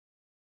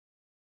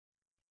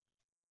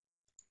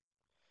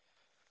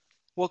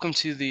Welcome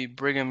to the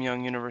Brigham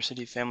Young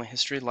University Family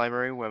History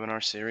Library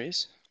webinar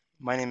series.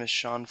 My name is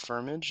Sean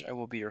Firmage. I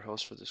will be your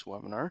host for this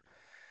webinar.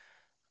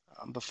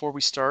 Before we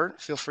start,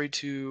 feel free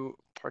to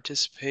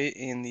participate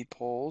in the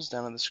polls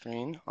down on the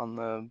screen on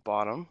the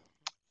bottom.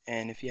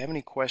 And if you have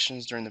any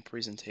questions during the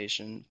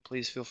presentation,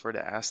 please feel free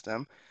to ask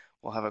them.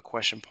 We'll have a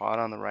question pod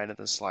on the right of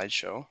the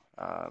slideshow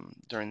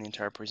during the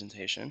entire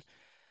presentation.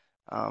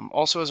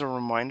 Also, as a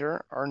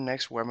reminder, our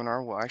next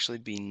webinar will actually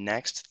be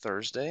next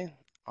Thursday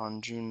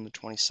on June the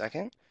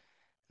 22nd.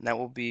 And that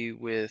will be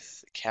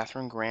with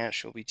Catherine Grant.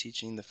 She'll be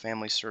teaching the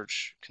Family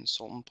Search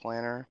Consultant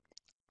Planner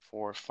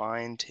for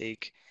Find,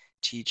 Take,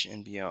 Teach,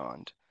 and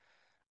Beyond.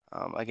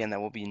 Again, that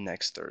will be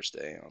next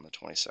Thursday on the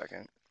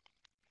 22nd.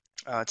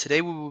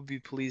 Today we will be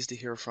pleased to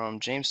hear from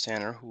James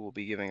Tanner, who will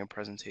be giving a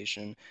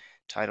presentation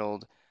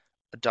titled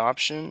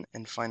Adoption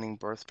and Finding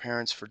Birth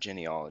Parents for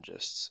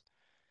Genealogists.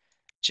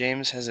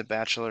 James has a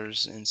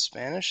bachelor's in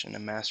Spanish and a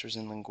master's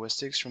in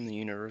linguistics from the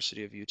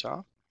University of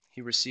Utah. He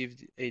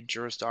received a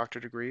Juris Doctor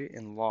degree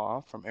in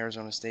law from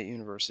Arizona State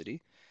University.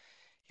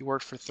 He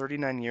worked for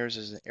 39 years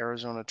as an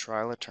Arizona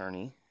trial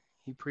attorney.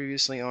 He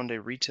previously owned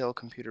a retail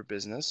computer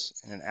business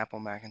and an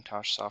Apple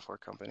Macintosh software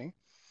company.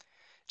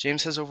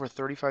 James has over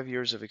 35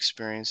 years of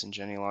experience in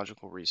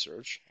genealogical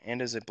research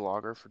and is a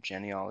blogger for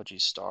Genealogy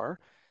Star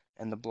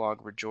and the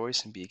blog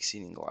Rejoice and Be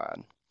Exceeding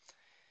Glad.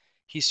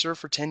 He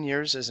served for 10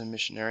 years as a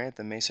missionary at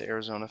the Mesa,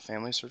 Arizona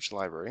Family Search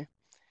Library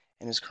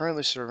and is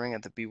currently serving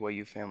at the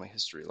BYU Family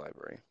History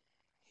Library.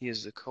 He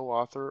is the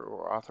co-author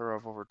or author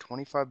of over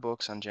 25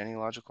 books on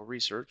genealogical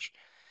research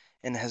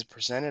and has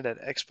presented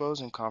at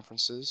expos and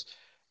conferences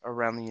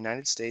around the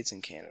United States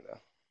and Canada.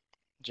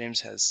 James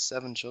has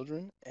 7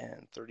 children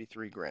and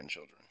 33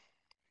 grandchildren.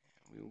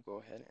 We will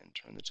go ahead and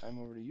turn the time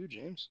over to you,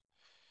 James.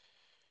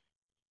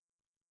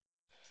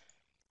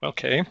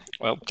 Okay,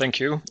 well, thank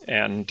you.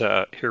 And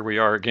here we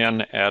are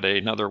again at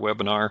another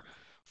webinar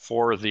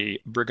for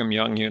the Brigham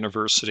Young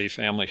University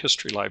Family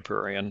History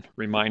Library. And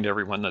remind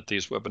everyone that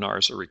these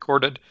webinars are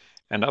recorded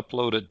and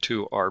uploaded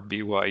to our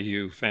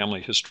BYU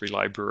Family History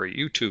Library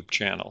YouTube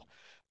channel.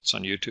 It's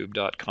on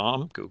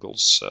youtube.com,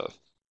 Google's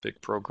big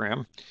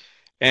program.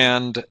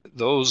 And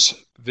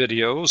those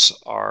videos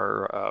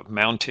are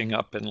mounting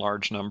up in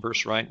large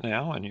numbers right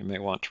now, and you may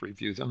want to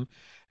review them.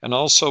 And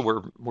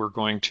also we're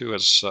going to,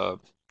 as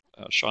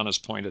Sean has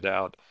pointed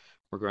out,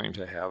 we're going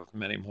to have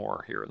many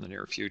more here in the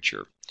near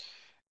future.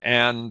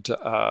 And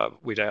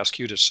we'd ask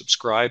you to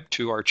subscribe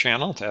to our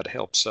channel. That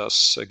helps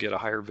us get a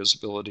higher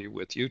visibility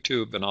with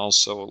YouTube and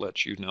also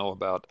let you know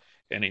about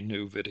any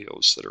new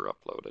videos that are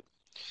uploaded.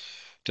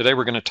 Today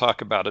we're going to talk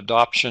about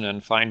adoption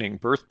and finding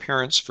birth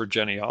parents for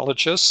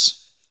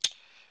genealogists.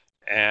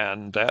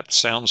 And that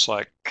sounds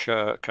like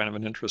kind of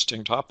an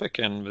interesting topic,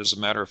 and as a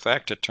matter of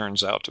fact, it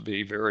turns out to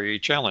be very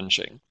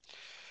challenging.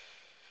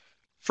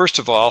 First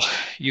of all,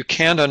 you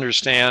can't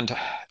understand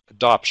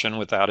adoption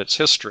without its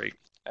history.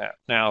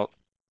 Now,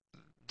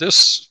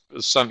 this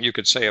is something you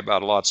could say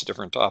about lots of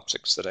different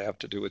topics that have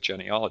to do with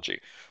genealogy,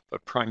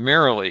 but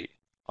primarily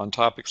on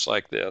topics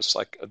like this,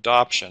 like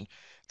adoption,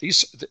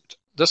 this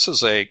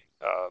is a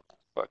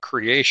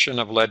creation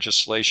of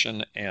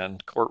legislation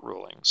and court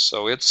rulings.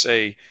 So it's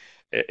a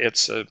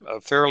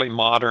fairly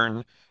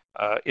modern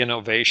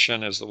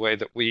innovation is the way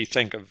that we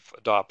think of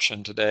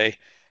adoption today.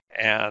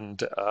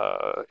 And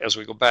as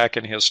we go back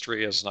in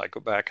history, as I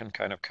go back and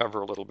kind of cover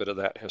a little bit of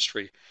that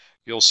history,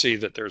 you'll see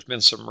that there's been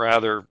some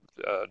rather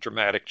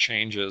dramatic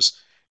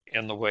changes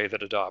in the way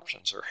that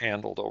adoptions are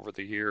handled over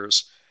the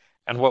years.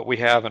 And what we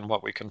have and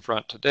what we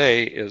confront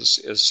today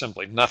is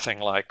simply nothing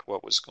like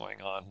what was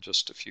going on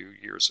just a few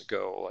years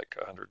ago, like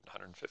 100,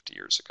 150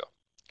 years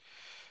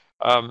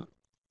ago.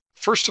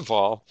 First of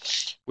all,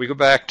 we go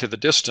back to the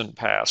distant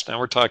past. Now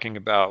we're talking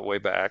about way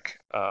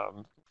back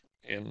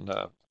in,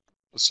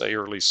 let's say,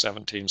 early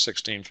 17,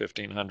 16,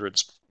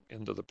 1500s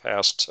into the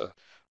past of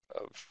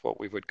what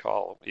we would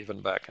call,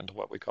 even back into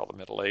what we call the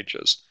Middle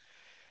Ages.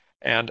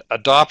 And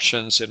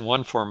adoptions in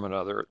one form or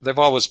another, they've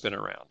always been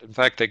around. In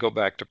fact, they go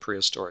back to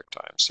prehistoric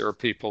times. There are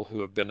people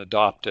who have been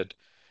adopted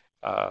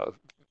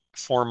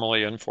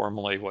formally,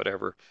 informally,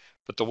 whatever.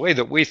 But the way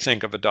that we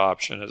think of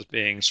adoption as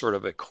being sort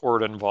of a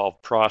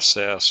court-involved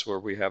process where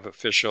we have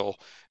official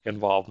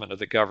involvement of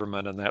the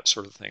government and that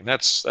sort of thing,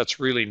 that's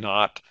really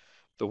not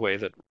the way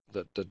that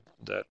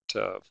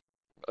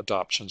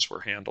adoptions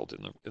were handled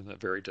in the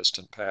very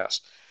distant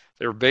past.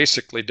 They were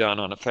basically done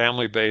on a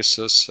family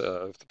basis.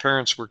 If the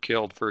parents were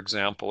killed, for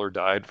example, or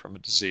died from a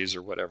disease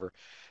or whatever,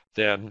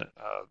 then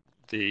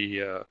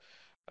the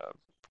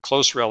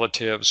close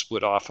relatives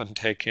would often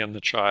take in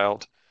the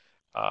child,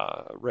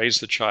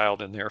 raise the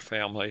child in their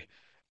family.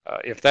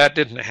 If that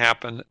didn't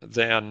happen,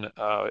 then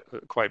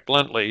quite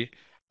bluntly,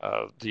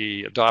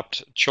 the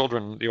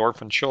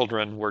orphan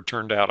children were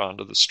turned out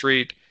onto the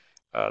street.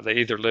 They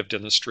either lived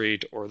in the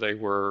street or they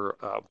were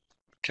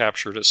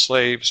captured as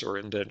slaves or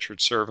indentured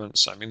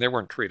servants. I mean, they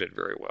weren't treated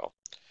very well.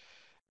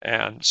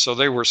 And so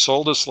they were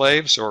sold as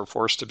slaves or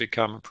forced to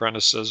become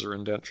apprentices or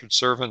indentured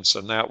servants,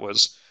 and that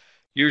was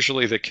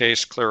usually the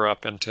case clear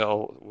up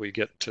until we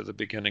get to the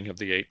beginning of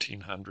the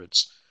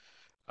 1800s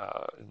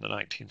in the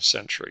 19th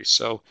century.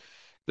 So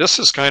this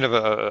is kind of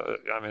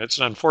I mean, it's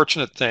an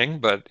unfortunate thing,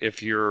 but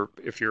if your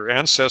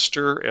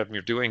ancestor and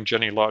you're doing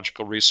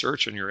genealogical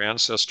research and your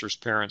ancestor's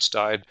parents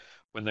died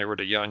when they were at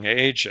a young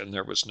age and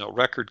there was no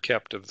record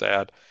kept of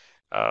that,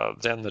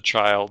 then the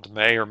child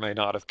may or may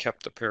not have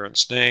kept the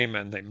parent's name,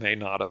 and they may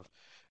not have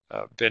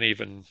been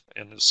even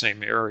in the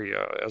same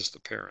area as the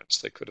parents.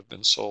 They could have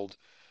been sold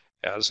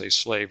as a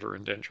slave or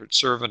indentured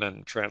servant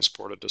and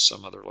transported to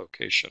some other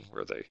location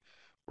where they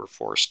were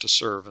forced to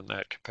serve in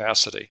that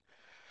capacity.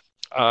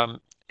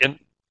 Um, in,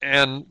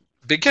 and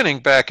beginning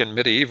back in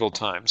medieval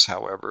times,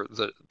 however,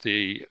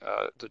 the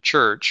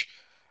church,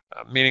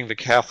 meaning the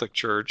Catholic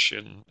Church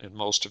in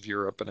most of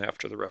Europe and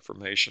after the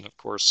Reformation, of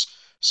course,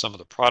 some of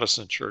the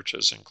Protestant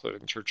churches,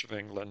 including Church of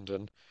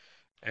England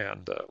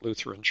and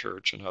Lutheran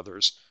Church and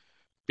others,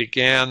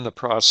 began the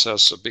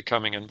process of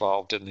becoming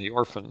involved in the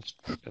orphans,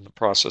 in the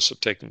process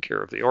of taking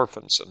care of the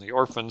orphans. And the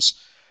orphans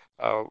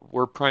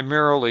were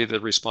primarily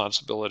the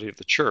responsibility of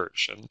the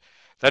church. And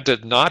that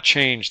did not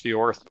change the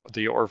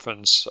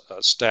orphans'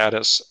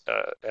 status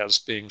as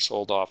being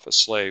sold off as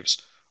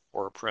slaves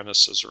or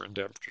apprentices or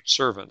indentured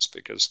servants,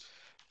 because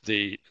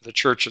the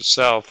church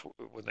itself,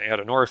 when they had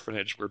an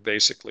orphanage, were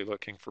basically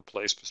looking for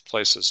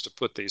places to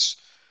put these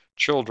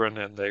children,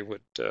 and they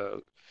would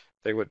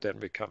then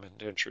become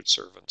indentured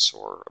servants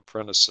or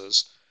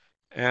apprentices.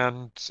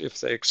 And if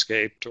they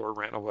escaped or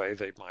ran away,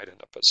 they might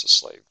end up as a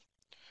slave.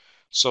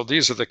 So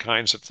these are the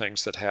kinds of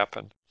things that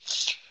happen.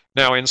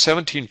 Now, in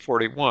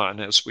 1741,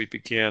 as we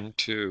began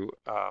to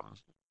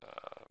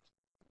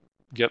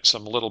get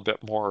some little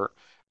bit more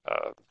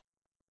uh,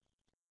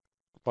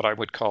 what I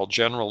would call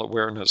general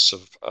awareness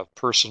of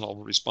personal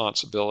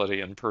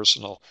responsibility and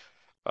personal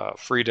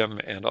freedom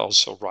and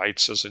also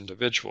rights as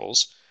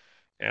individuals,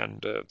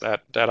 and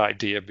that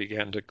idea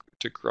began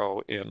to grow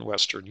in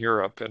Western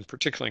Europe, and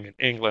particularly in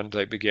England,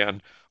 they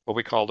began what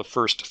we call the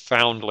first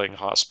foundling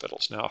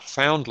hospitals. Now, a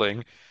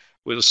foundling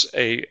was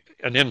an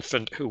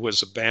infant who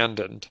was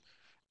abandoned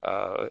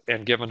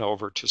and given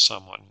over to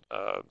someone.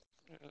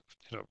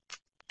 You know,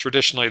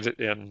 traditionally,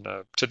 in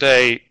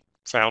today,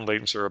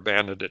 foundlings are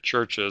abandoned at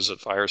churches, at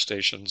fire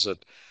stations,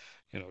 at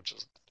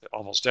just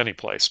almost any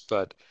place.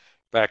 But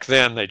back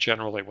then, they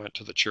generally went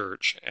to the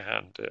church,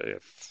 and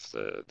if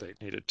they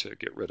needed to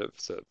get rid of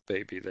the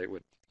baby, they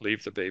would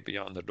leave the baby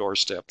on the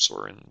doorsteps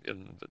or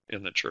in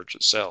the church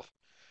itself.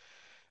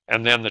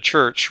 And then the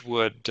church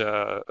would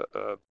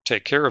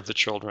take care of the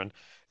children,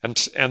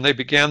 and they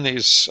began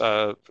these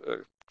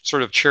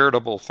sort of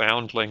charitable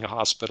foundling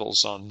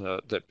hospitals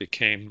that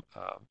became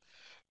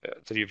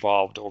that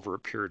evolved over a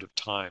period of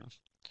time.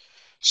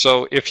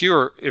 So if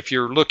you're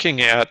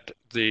looking at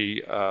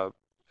the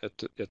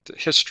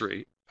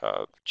history,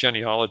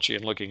 genealogy,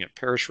 and looking at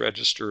parish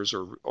registers,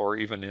 or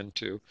even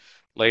into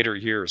later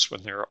years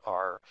when there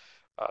are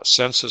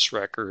census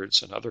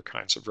records and other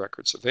kinds of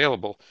records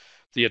available,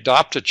 the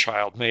adopted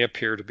child may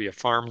appear to be a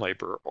farm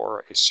laborer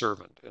or a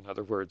servant. In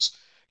other words,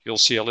 you'll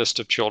see a list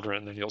of children,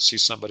 and then you'll see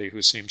somebody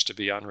who seems to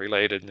be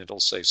unrelated, and it'll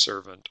say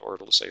servant or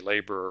it'll say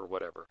laborer or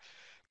whatever.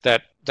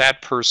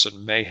 That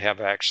person may have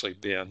actually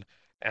been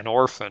an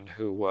orphan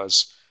who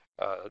was,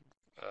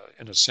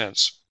 in a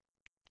sense,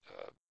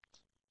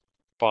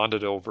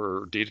 bonded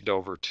over or deeded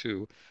over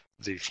to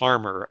the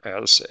farmer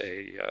as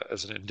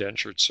an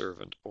indentured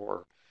servant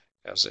or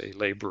as a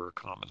laborer,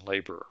 common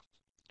laborer.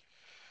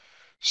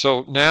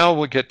 So now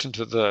we get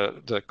into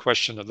the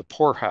question of the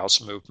poorhouse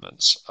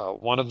movements.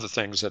 One of the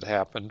things that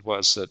happened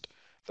was that,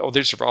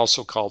 these are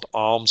also called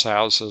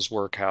almshouses,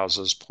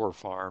 workhouses, poor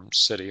farms,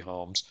 city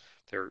homes.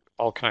 There are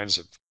all kinds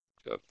of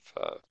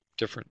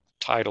different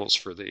titles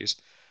for these.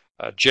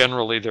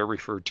 Generally, they're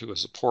referred to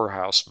as a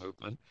poorhouse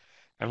movement.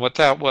 And what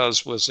that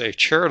was a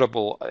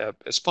charitable,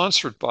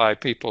 sponsored by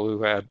people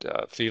who had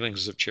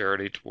feelings of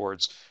charity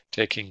towards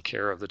taking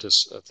care of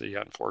the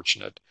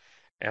unfortunate.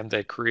 And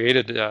they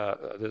created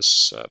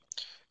this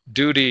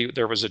duty.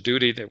 There was a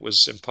duty that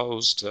was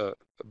imposed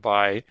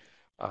by,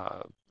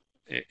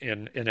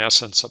 in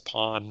essence,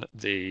 upon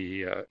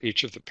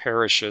each of the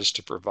parishes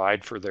to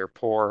provide for their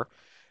poor.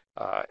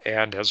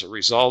 And as a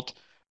result,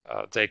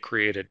 they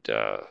created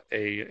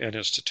an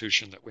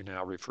institution that we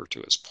now refer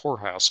to as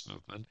poorhouse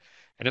movement,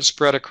 and it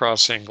spread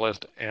across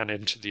England and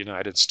into the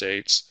United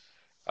States,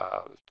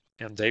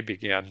 and they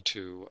began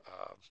to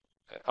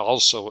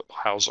also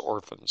house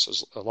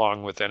orphans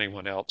along with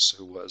anyone else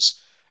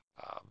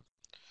um,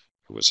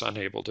 who was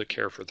unable to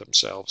care for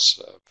themselves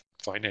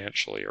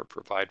financially or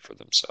provide for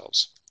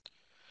themselves.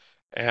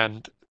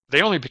 And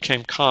they only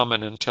became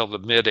common until the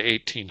mid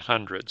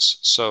 1800s.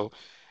 So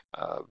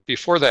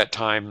before that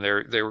time,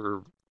 there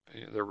were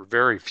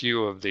very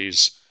few of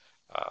these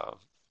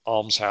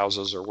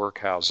almshouses or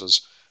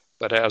workhouses.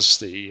 But as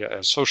the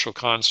social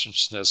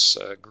consciousness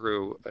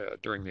grew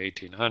during the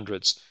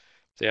 1800s,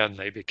 then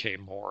they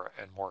became more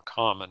and more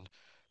common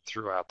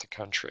throughout the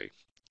country.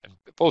 And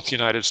both the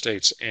United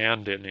States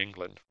and in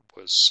England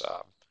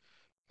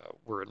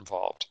were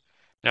involved.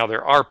 Now,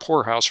 there are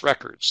poorhouse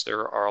records.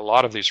 There are a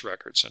lot of these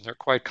records, and they're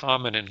quite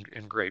common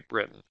in Great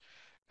Britain.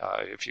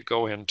 If you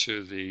go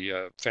into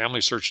the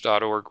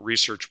FamilySearch.org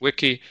research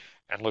wiki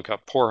and look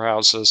up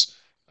poorhouses,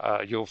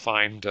 you'll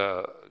find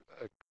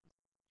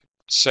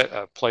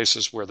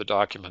places where the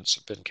documents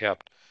have been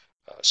kept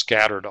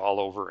scattered all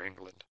over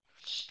England.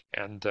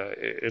 And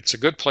it's a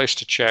good place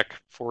to check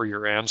for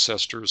your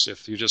ancestors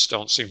if you just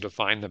don't seem to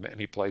find them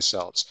anyplace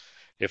else.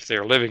 If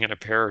they're living in a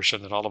parish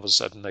and then all of a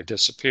sudden they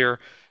disappear,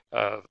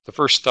 the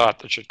first thought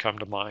that should come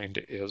to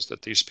mind is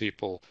that these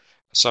people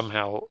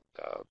somehow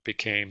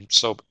became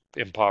so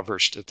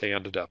impoverished that they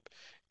ended up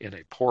in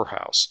a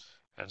poorhouse.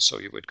 And so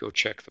you would go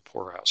check the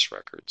poorhouse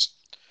records.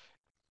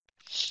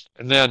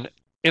 And then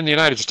in the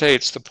United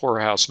States, the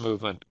poorhouse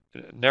movement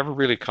never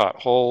really caught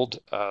hold.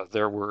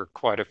 There were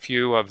quite a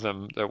few of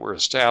them that were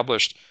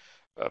established,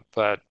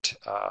 but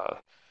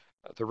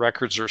the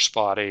records are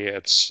spotty.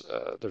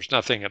 There's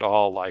nothing at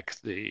all like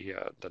the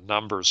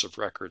numbers of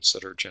records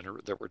that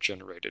were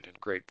generated in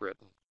Great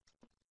Britain.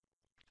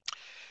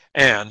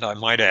 And I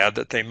might add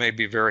that they may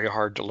be very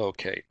hard to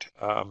locate.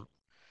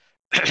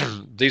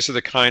 These are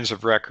the kinds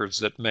of records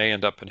that may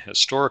end up in a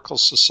historical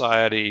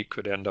society,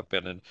 could end up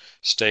in a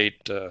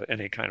state,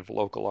 any kind of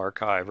local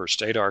archive or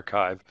state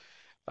archive.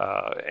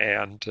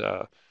 And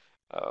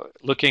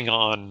looking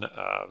on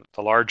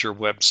the larger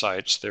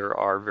websites, there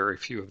are very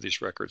few of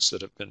these records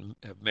that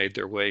have made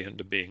their way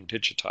into being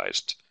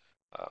digitized.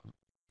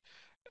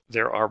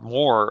 There are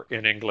more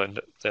in England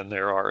than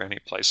there are any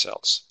place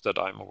else that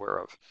I'm aware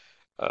of.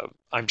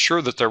 I'm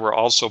sure that there were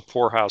also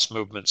poorhouse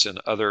movements in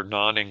other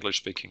non-English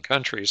speaking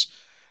countries,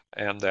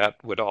 and that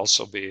would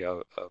also be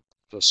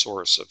the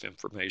source of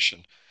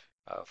information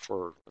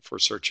for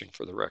searching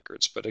for the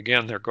records. But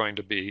again, they're going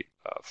to be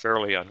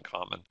fairly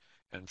uncommon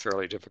and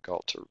fairly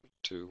difficult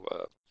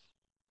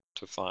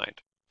to find.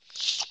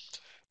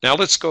 Now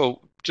let's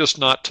go just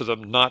not to the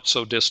not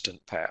so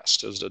distant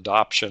past, as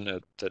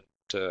adoption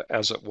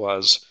as it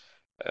was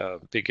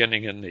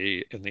beginning in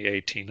the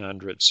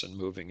 1800s and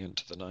moving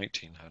into the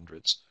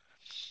 1900s.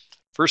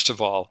 First of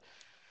all,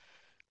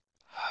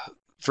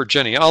 for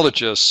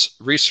genealogists,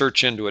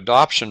 research into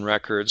adoption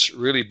records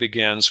really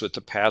begins with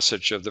the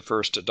passage of the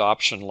first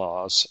adoption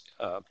laws,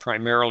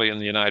 primarily in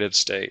the United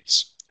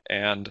States.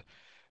 And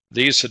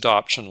these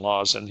adoption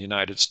laws in the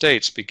United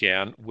States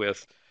began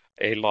with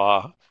an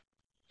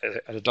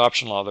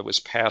adoption law that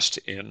was passed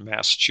in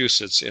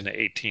Massachusetts in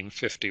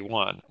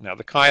 1851. Now,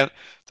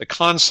 the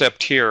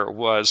concept here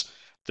was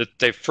that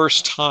the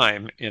first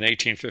time in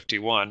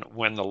 1851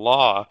 when the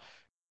law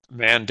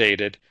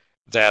mandated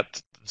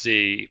that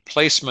the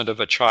placement of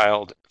a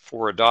child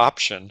for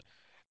adoption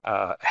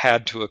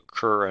had to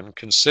concur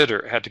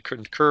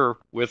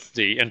with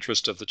the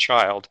interest of the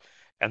child,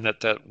 and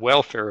that the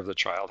welfare of the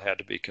child had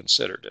to be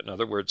considered. In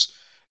other words,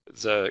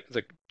 the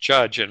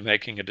judge, in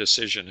making a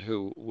decision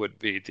who would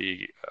be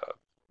the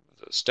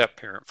step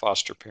parent,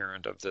 foster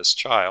parent of this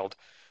child,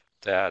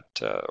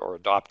 or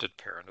adopted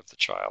parent of the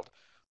child,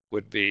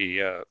 would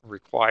be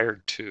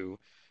required to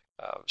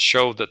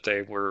show that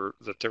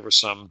there was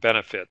some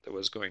benefit that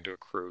was going to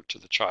accrue to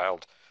the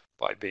child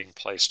by being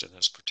placed in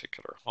this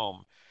particular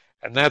home.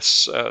 And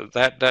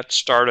that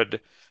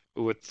started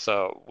with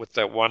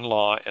that one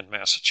law in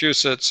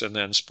Massachusetts, and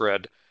then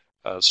spread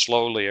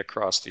slowly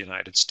across the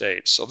United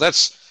States. So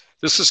this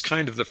is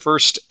kind of the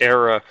first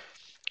era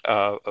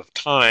of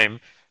time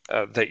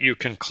that you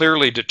can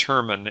clearly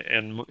determine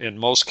in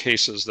most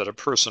cases that a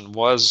person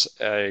was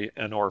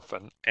an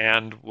orphan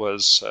and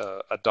was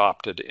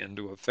adopted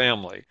into a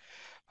family.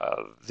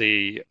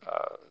 The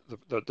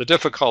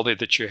difficulty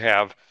that you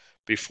have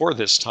before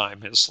this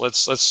time is,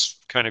 let's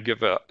kind of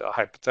give a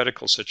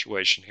hypothetical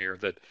situation here,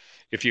 that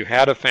if you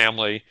had a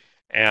family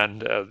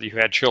and you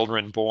had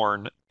children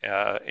born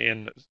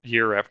in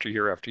year after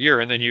year after year,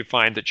 and then you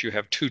find that you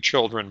have two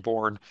children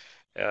born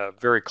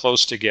very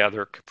close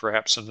together,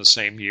 perhaps in the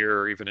same year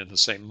or even in the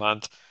same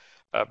month,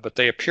 but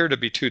they appear to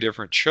be two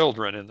different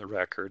children in the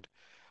record,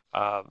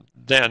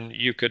 then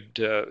you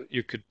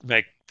could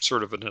make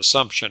sort of an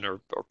assumption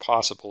or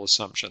possible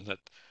assumption that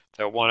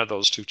one of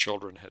those two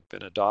children had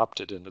been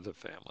adopted into the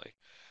family.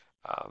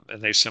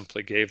 And they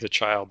simply gave the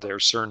child their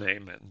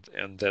surname,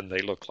 and then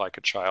they looked like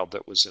a child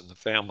that was in the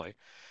family.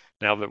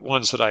 Now, the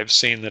ones that I've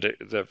seen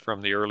that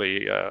from the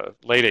early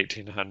late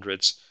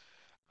 1800s,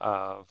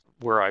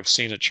 where I've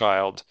seen the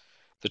child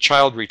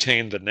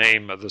retained the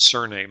name of the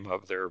surname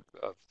of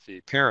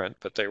the parent,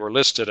 but they were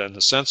listed in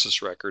the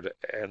census record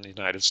in the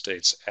United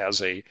States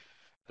as a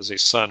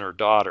son or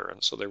daughter,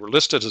 and so they were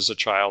listed as a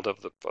child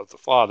of the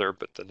father,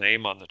 but the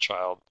name on the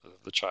child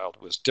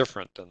was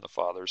different than the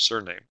father's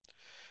surname,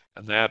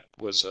 and that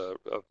was a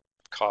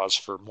cause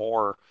for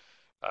more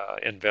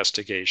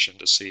investigation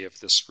to see if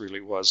this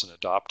really was an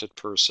adopted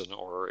person,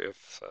 or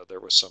if there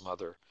was some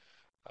other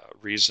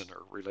reason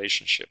or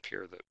relationship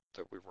here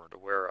that we weren't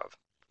aware of.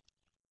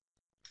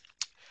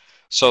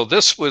 So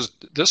this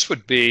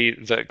would be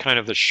the kind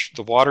of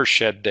the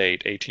watershed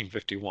date,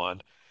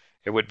 1851.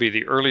 It would be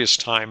the earliest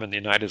time in the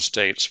United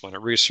States when a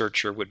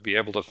researcher would be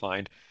able to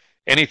find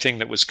anything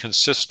that was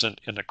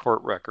consistent in the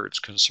court records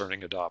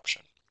concerning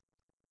adoption.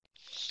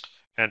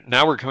 And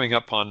now we're coming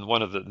up on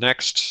one of the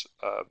next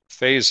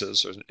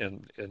phases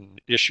in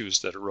issues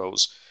that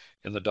arose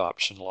in the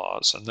adoption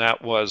laws, and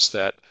that was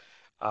that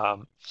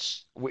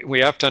we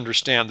have to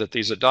understand that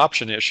these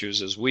adoption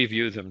issues, as we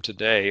view them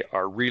today,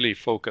 are really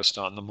focused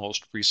on the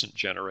most recent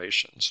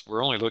generations.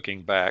 We're only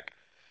looking back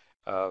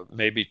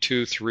maybe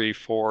 2, 3,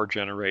 4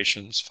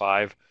 generations,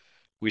 5.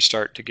 We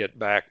start to get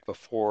back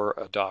before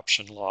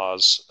adoption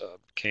laws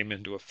came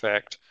into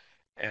effect,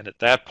 and at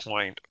that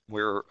point,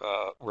 we're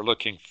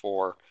looking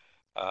for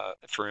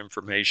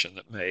information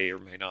that may or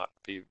may not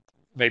be,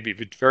 may be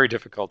very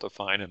difficult to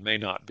find and may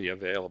not be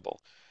available.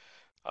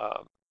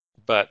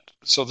 But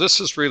so this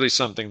is really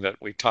something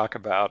that we talk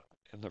about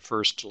in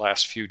the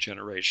last few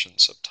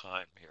generations of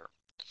time here.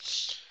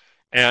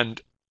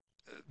 And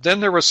then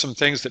there were some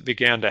things that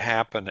began to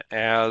happen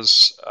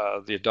as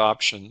the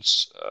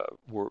adoptions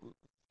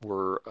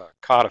were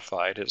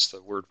codified, is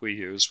the word we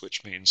use,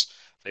 which means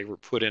they were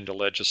put into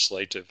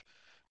legislative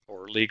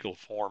or legal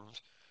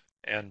forms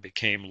and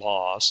became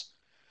laws.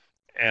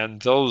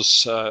 And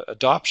those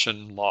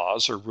adoption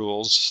laws or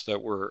rules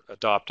that were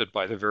adopted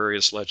by the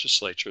various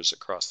legislatures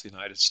across the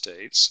United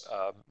States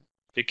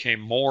became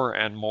more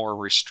and more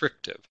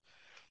restrictive.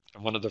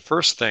 And one of the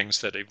first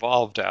things that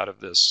evolved out of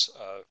this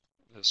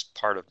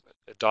part of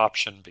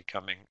adoption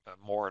becoming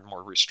more and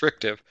more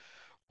restrictive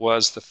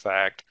was the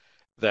fact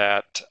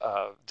that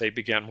they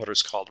began what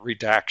is called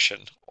redaction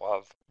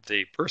of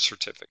the birth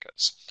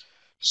certificates.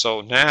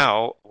 So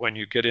now, when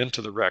you get into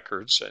the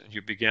records and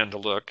you begin to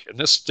look, and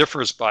this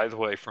differs, by the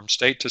way, from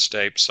state to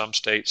state. Some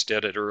states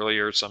did it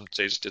earlier, some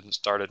states didn't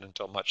start it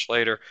until much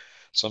later.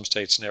 Some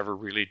states never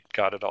really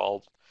got it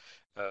all,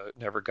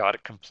 never got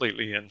it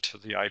completely into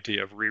the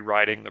idea of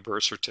rewriting the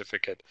birth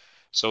certificate.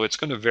 So it's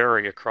going to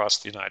vary across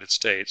the United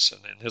States. And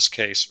in this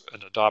case,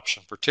 in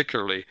adoption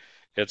particularly,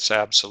 it's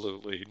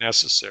absolutely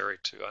necessary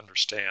to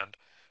understand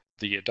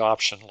the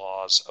adoption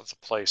laws of the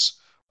place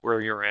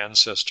where your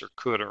ancestor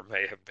could or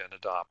may have been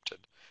adopted.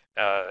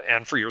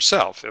 And for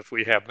yourself, if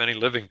we have many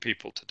living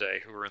people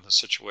today who are in the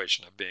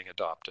situation of being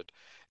adopted,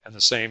 and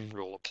the same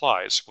rule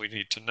applies, we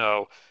need to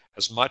know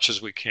as much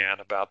as we can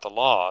about the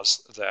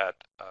laws that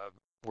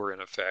were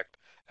in effect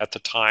at the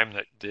time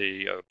that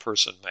the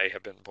person may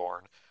have been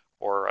born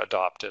or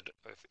adopted,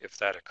 if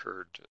that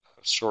occurred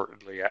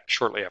shortly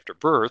after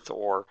birth,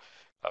 or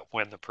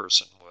when the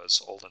person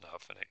was old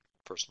enough and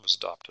a person was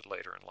adopted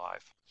later in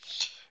life.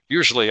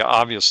 Usually,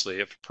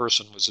 obviously, if a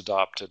person was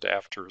adopted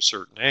after a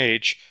certain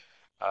age,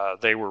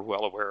 they were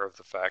well aware of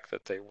the fact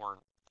that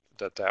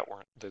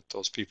that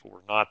those people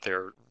were not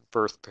their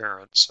birth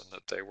parents and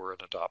that they were an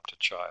adopted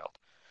child.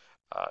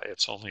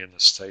 It's only in the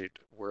state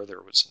where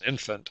there was an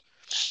infant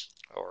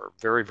or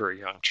very, very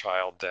young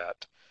child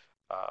that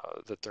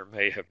there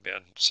may have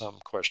been some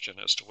question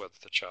as to whether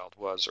the child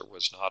was or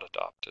was not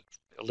adopted,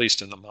 at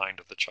least in the mind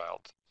of the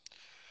child.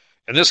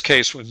 In this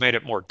case, we made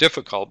it more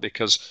difficult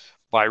because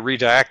by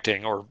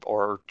redacting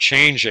or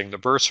changing the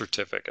birth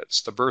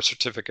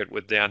certificate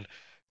would then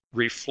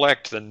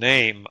reflect the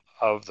name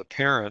of the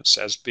parents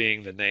as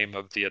being the name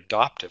of the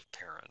adoptive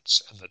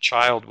parents, and the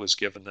child was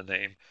given the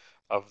name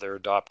of their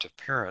adoptive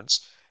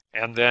parents,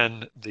 and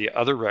then the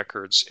other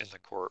records in the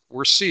court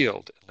were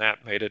sealed, and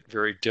that made it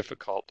very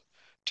difficult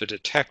to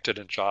detect an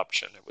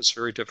adoption. It was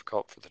very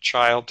difficult for the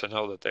child to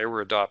know that they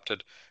were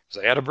adopted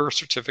because they had a birth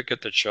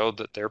certificate that showed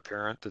that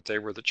that they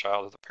were the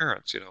child of the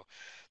parents.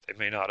 They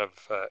may not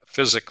have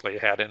physically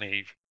had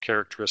any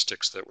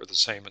characteristics that were the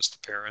same as the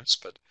parents,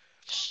 but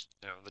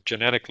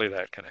genetically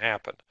that can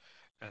happen.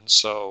 And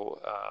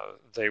so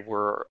they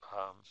were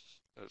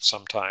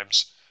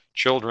sometimes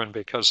children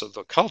because of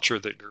the culture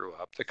that grew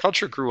up. The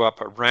culture grew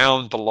up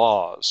around the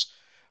laws.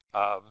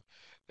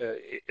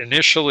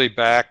 Initially,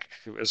 back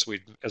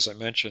as I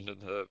mentioned in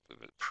the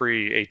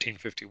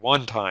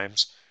pre-1851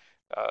 times,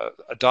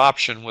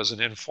 adoption was an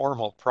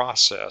informal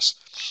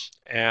process,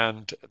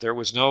 and there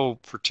was no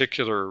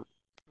particular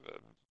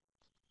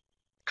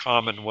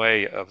common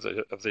way of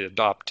the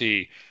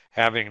adoptee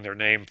having their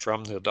name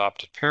from the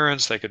adopted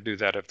parents. They could do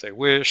that if they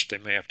wished. They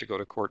may have to go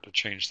to court to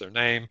change their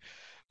name,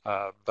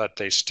 but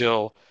they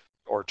still,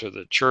 or to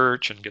the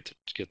church and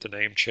get the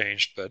name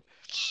changed. But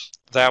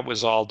that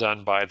was all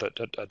done by the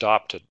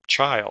adopted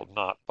child,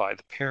 not by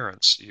the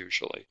parents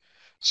usually.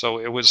 So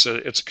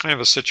it's kind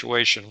of a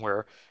situation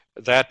where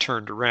that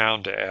turned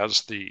around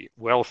as the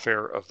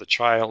welfare of the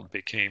child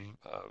became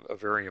a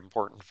very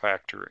important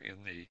factor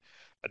in the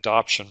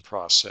adoption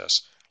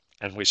process,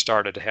 and we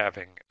started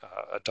having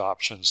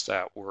adoptions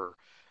that were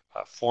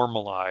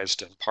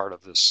formalized and part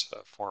of this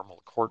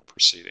formal court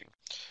proceeding.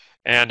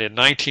 And in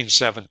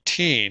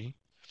 1917,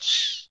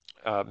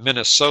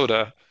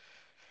 Minnesota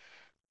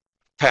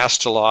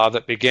passed a law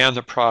that began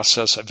the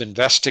process of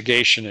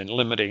investigation and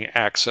limiting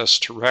access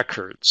to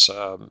records.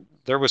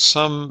 There was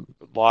some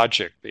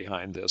logic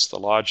behind this, the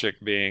logic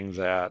being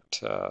that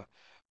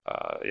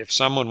if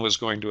someone was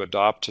going to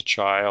adopt a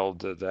child,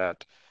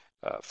 that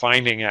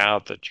finding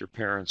out that your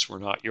parents were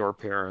not your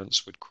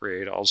parents would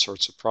create all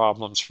sorts of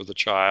problems for the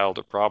child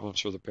or problems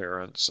for the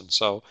parents. And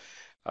so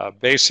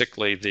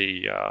basically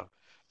the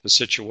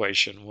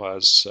situation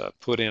was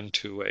put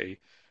into a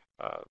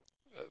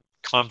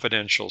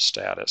confidential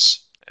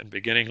status. And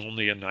beginning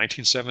only in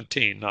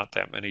 1917, not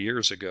that many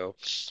years ago,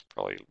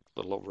 probably a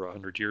little over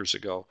 100 years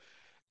ago,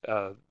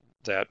 uh,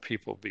 that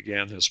people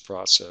began this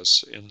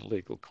process in the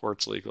legal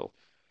courts, legal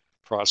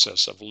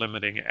process of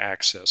limiting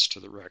access to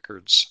the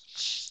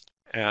records.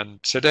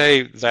 And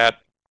today,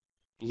 that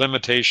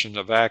limitation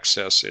of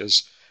access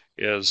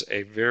is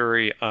a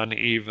very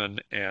uneven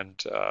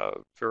and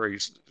very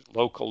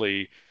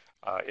locally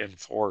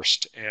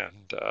enforced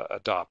and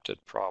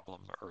adopted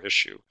problem or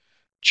issue,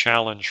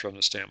 challenge from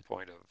the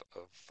standpoint of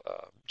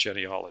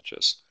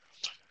genealogists,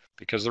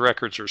 because the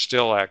records are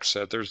still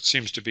accessed. There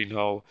seems to be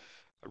no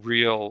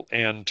real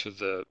end to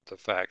the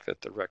fact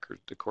that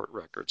the court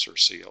records are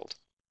sealed.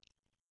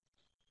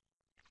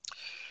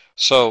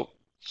 So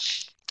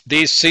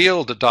these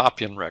sealed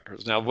adoption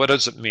records. Now, what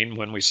does it mean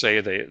when we say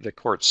the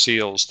court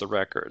seals the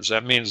records?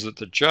 That means that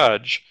the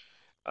judge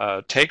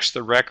takes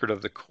the record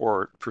of the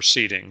court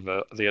proceeding,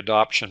 the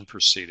adoption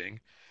proceeding,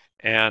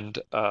 and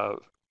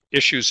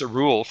issues a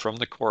rule from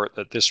the court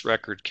that this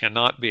record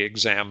cannot be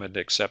examined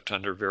except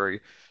under very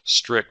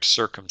strict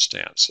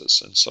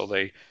circumstances. And so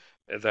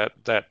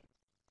that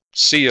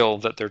seal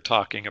that they're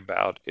talking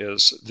about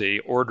is the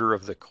order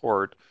of the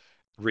court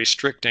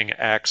restricting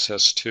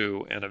access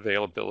to and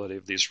availability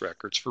of these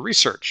records for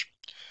research.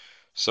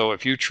 So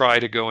if you try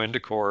to go into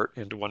court,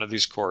 into one of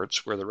these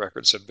courts where the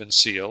records have been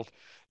sealed,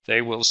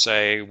 they will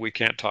say, we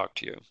can't talk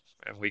to you,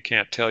 and we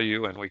can't tell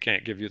you, and we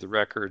can't give you the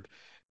record.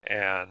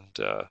 And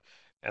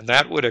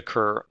that would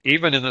occur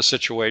even in the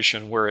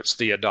situation where it's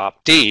the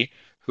adoptee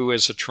who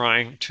is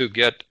trying to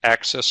get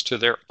access to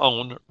their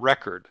own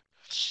record.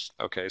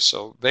 Okay,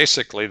 so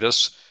basically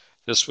this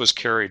was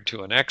carried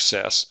to an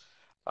excess,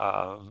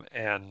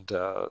 and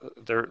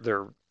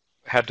there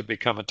had to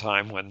become a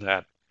time when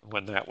that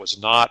was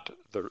not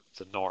the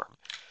norm.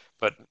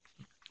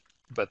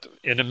 But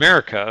in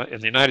America,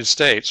 in the United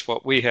States,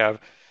 what we have,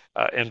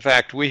 in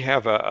fact, we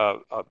have a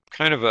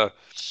kind of a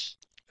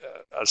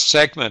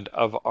segment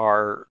of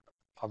our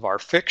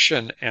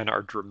fiction and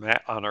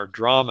our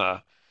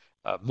drama,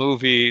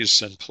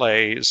 movies and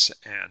plays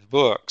and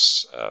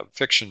books,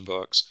 fiction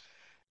books,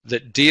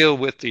 that deal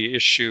with the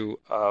issue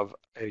of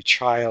a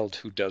child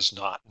who does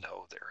not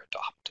know they're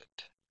adopted.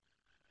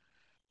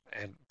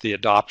 And the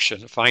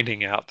adoption,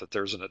 finding out that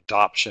there's an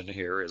adoption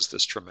here is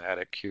this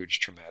traumatic, huge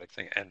traumatic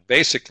thing. And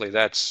basically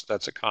that's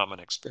a common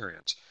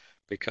experience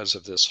because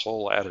of this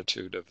whole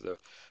attitude of the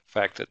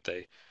fact that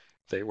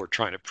they were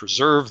trying to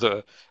preserve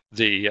the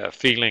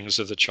feelings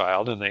of the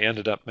child, and they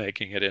ended up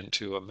making it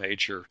into a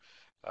major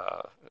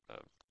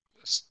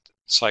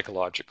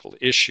psychological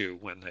issue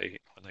when they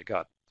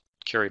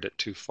carried it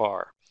too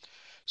far.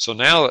 So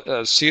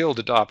now sealed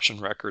adoption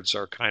records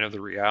are kind of the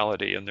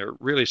reality, and they're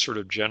really sort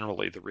of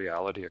generally the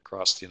reality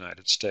across the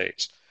United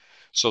States.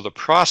 So the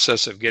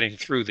process of getting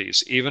through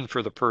these, even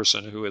for the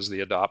person who is the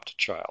adopted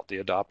child,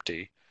 the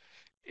adoptee,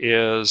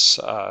 is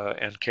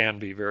and can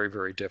be very,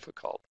 very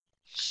difficult.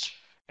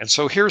 And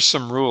so here's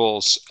some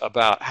rules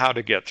about how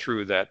to get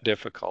through that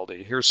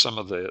difficulty. Here's some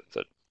of the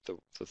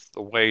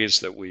ways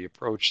that we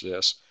approach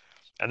this.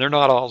 And they're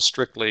not all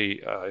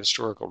strictly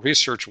historical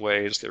research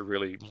ways. They're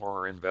really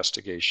more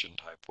investigation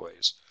type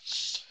ways.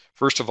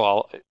 First of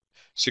all,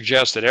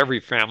 suggest that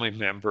every family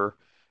member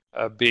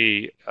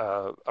be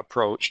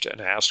approached and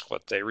asked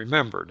what they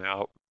remember.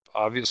 Now,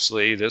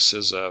 obviously, this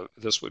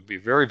would be a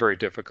very, very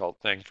difficult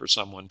thing for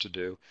someone to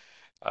do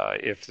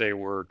if they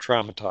were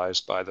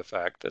traumatized by the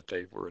fact that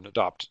they were an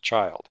adopted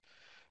child.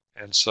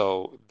 And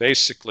so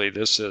basically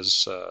this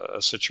is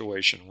a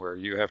situation where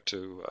you have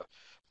to,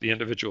 the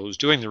individual who's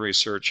doing the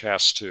research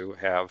has to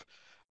have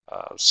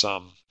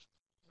some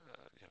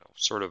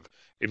sort of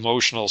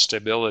emotional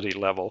stability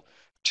level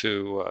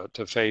to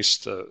face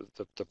the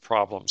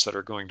problems that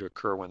are going to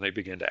occur when they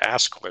begin to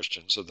ask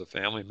questions of the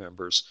family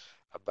members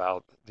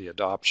about the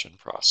adoption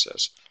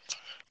process.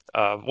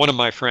 One of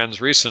my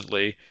friends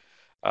recently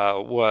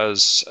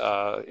was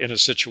in a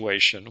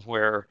situation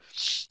where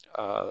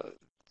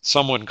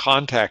someone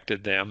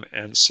contacted them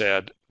and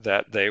said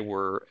that they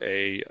were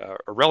a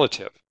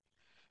relative,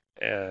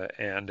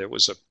 and it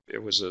was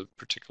a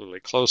particularly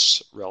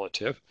close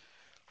relative,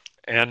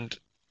 and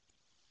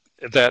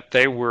that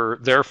they were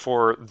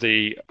therefore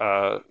the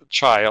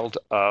child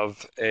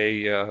of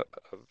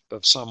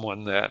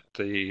someone that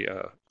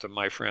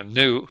my friend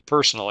knew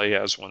personally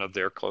as one of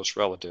their close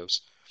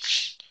relatives.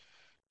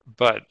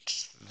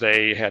 But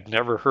they had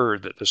never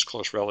heard that this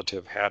close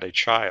relative had a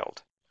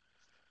child.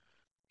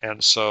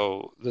 And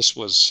so this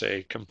was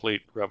a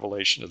complete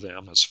revelation to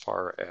them as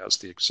far as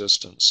the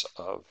existence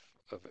of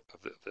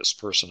this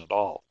person at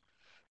all.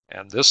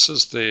 And this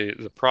is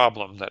the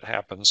problem that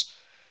happens,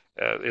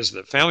 is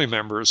that family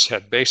members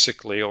had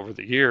basically over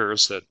the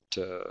years that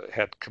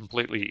had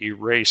completely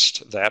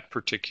erased that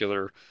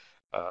particular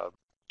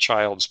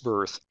child's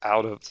birth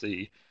out of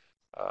the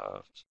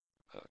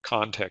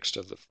context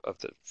of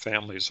the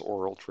family's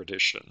oral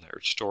tradition,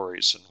 their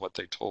stories and what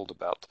they told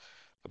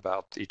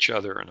about each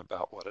other and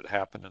about what had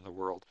happened in the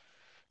world.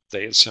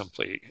 They had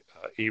simply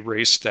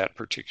erased that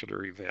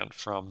particular event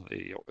from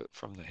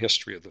the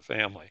history of the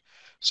family,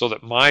 so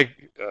that my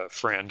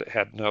friend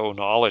had no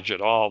knowledge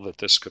at all that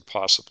this could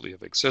possibly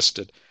have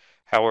existed.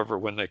 However,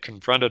 when they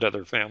confronted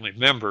other family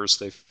members,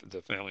 the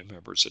family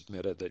members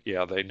admitted that,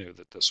 yeah, they knew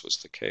that this was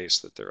the case,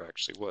 that there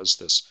actually was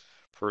this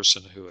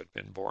person who had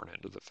been born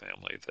into the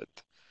family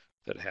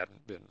that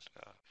hadn't been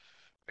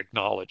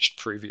acknowledged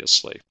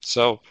previously.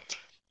 So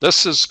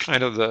this is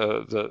kind of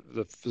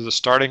the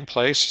starting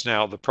place.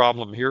 Now, the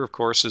problem here, of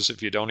course, is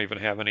if you don't even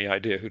have any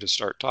idea who to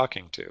start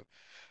talking to.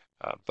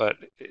 But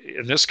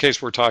in this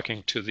case, we're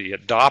talking to the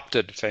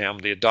adopted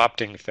family, the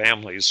adopting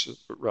family's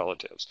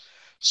relatives.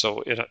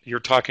 So you're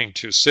talking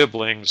to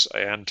siblings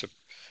and to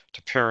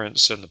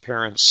parents and the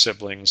parents'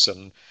 siblings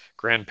and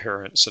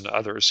grandparents and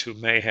others who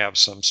may have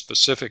some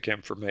specific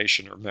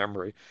information or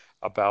memory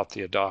about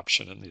the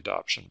adoption and the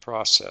adoption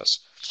process.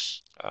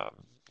 Um,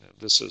 and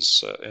this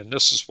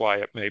is why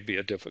it may be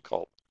a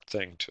difficult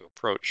thing to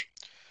approach.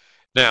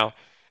 Now,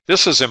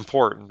 this is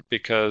important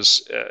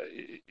because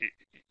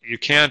you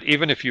can't,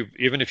 even if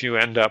you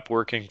end up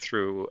working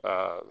through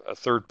a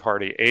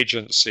third-party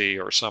agency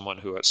or someone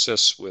who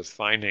assists with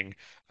finding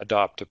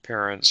adoptive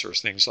parents or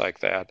things like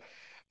that,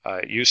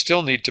 you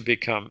still need to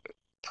become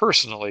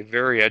personally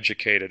very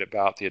educated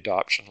about the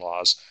adoption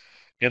laws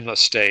in the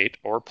state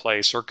or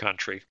place or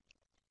country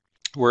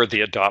where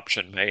the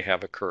adoption may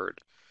have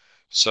occurred.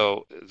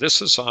 So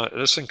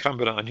this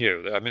incumbent on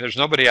you. I mean, there's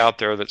nobody out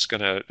there that's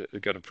going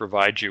to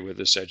provide you with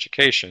this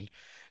education.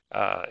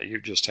 You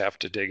just have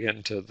to dig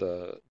into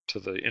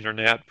the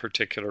internet,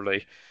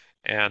 particularly,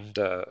 and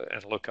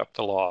look up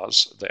the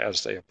laws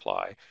as they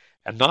apply,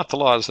 and not the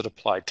laws that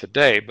apply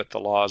today, but the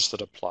laws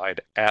that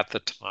applied at the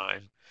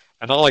time.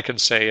 And all I can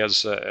say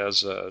as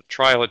a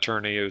trial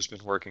attorney who's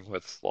been working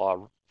with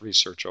law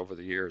research over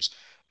the years,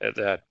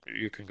 that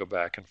you can go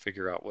back and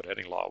figure out what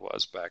any law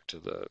was back to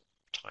the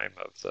time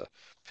of the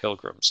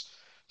pilgrims.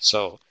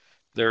 So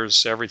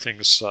there's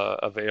everything's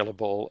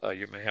available.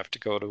 You may have to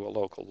go to a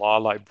local law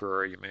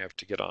library. You may have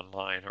to get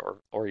online,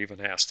 or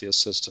even ask the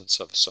assistance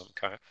of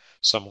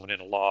someone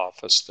in a law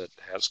office that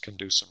can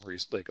do some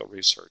legal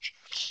research.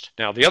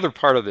 Now, the other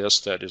part of this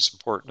that is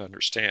important to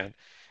understand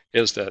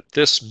is that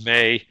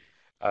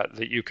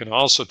that you can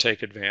also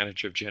take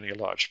advantage of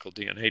genealogical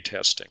DNA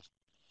testing.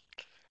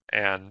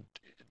 And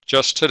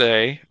just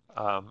today,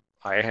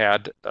 I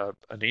had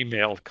an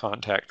email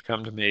contact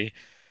come to me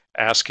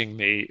asking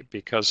me,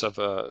 because of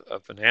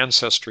an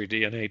ancestry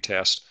DNA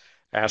test,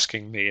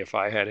 asking me if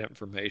I had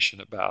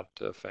information about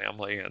the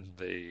family, and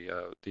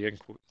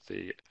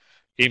the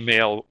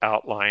email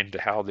outlined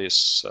how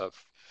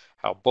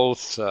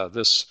both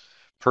this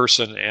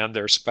person and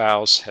their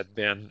spouse had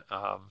been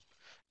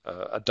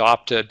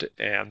adopted,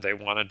 and they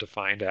wanted to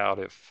find out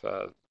if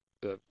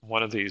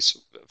one of these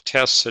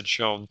tests had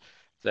shown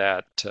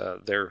that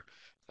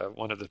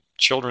one of the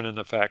children in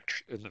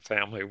the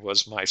family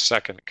was my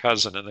second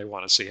cousin, and they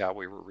want to see how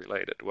we were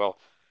related. Well,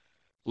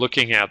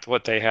 looking at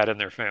what they had in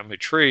their family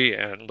tree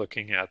and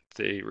looking at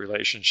the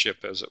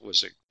relationship as it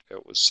was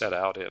set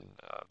out in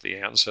the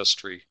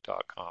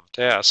Ancestry.com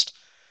test,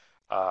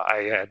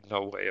 I had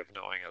no way of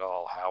knowing at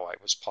all how I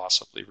was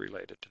possibly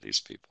related to these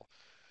people.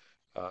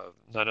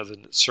 None of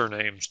the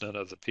surnames, none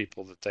of the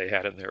people that they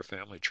had in their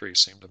family tree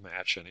seemed to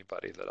match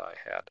anybody that I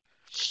had.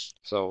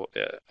 So,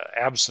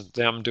 absent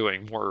them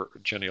doing more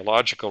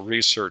genealogical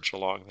research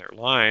along their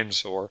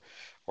lines, or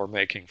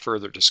making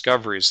further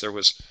discoveries, there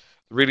was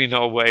really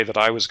no way that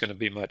I was going to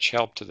be much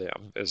help to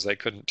them, as they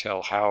couldn't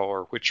tell how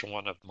or which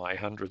one of my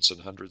hundreds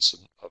and hundreds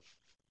of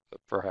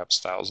perhaps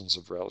thousands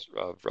of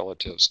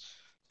relatives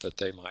that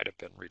they might have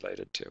been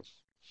related to.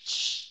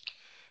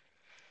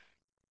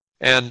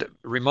 And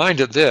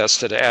reminded this,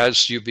 that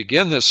as you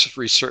begin this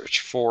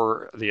research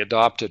for the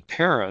adopted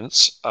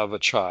parents of a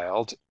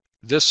child,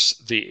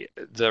 the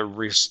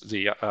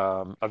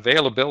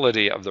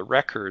availability of the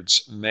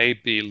records may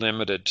be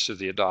limited to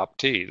the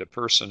adoptee, the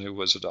person who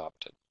was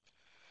adopted.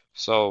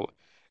 So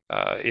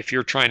if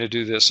you're trying to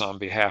do this on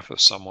behalf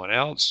of someone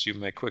else, you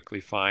may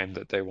quickly find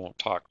that they won't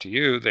talk to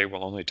you. They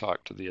will only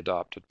talk to the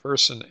adopted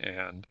person,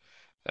 and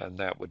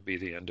that would be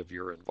the end of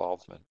your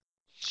involvement.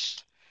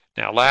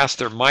 Now, last,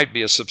 there might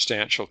be a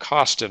substantial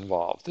cost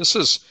involved. This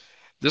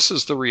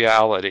is the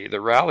reality.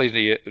 The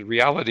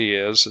reality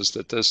is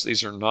that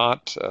these are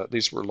not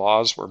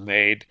laws were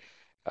made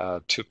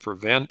to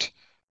prevent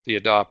the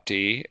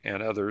adoptee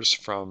and others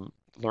from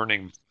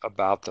learning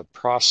about the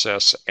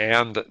process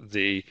and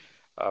the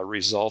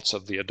results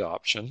of the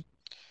adoption.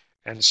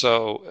 And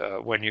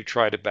so when you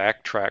try to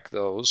backtrack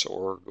those,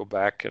 or go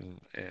back and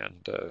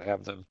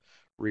have them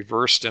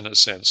reversed in a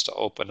sense to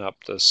open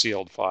up the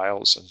sealed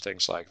files and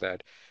things like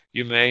that,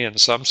 you may in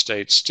some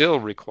states still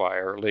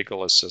require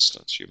legal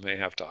assistance. You may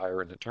have to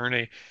hire an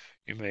attorney,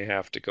 you may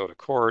have to go to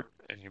court,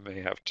 and you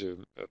may have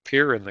to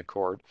appear in the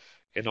court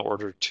in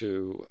order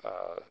to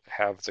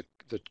have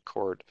the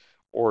court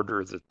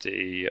order that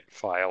the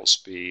files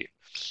be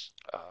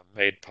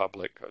made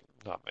public,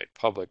 not made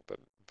public,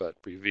 but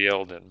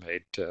revealed and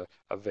made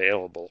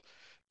available,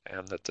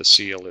 and that the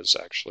seal is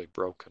actually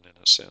broken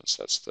in a sense.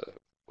 That's the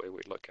way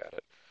we look at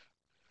it.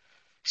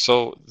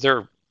 So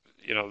there,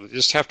 you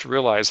just have to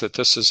realize that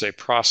this is a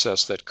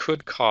process that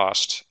could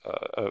cost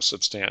a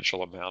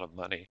substantial amount of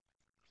money.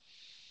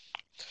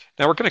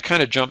 Now we're going to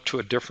kind of jump to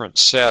a different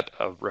set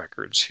of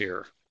records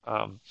here.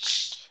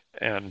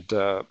 And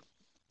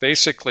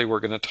basically we're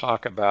going to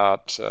talk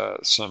about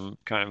some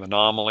kind of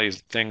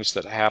anomalies, things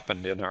that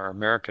happened in our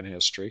American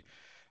history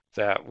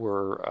that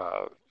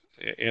were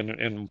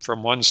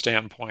from one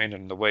standpoint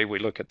and the way we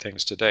look at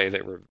things today,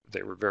 they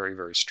were very,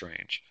 very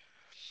strange.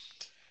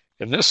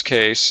 In this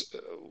case,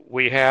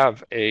 we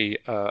have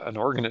an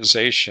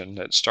organization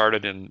that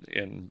started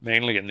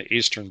mainly in the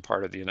eastern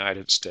part of the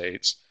United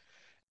States,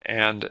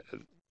 and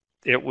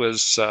it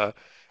was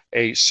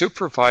a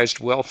supervised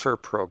welfare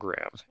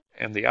program.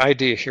 And the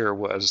idea here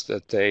was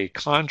that they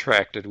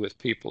contracted with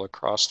people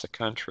across the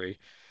country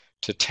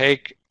to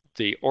take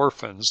the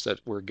orphans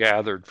that were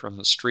gathered from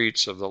the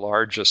streets of the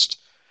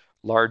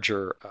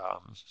larger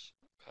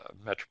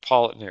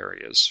metropolitan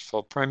areas,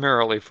 so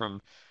primarily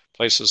from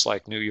places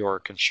like New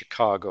York and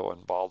Chicago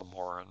and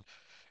Baltimore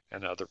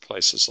and other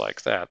places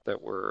like that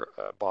were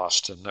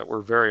Boston, that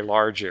were very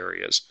large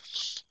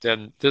areas.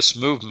 Then this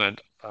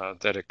movement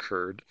that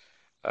occurred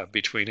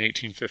between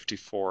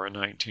 1854 and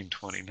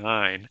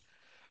 1929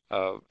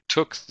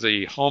 took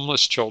the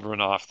homeless children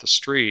off the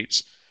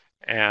streets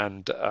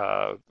and,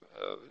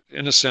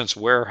 in a sense,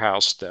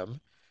 warehoused them,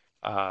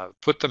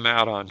 put them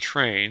out on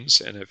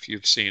trains. And if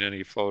you've seen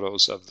any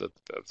photos of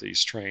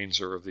these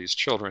trains or of these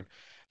children,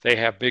 they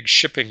have big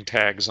shipping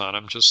tags on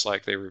them, just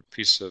like they were a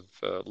piece of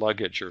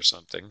luggage or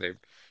something. They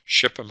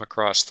ship them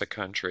across the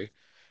country.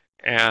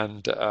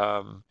 And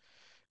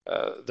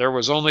there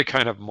was only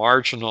kind of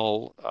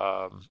marginal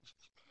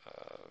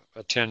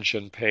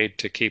attention paid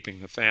to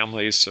keeping the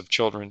families of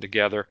children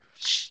together.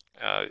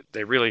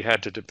 They really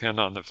had to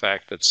depend on the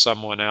fact that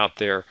someone out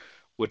there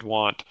would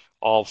want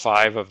all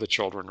 5 of the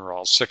children or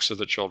all 6 of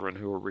the children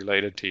who were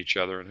related to each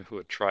other and who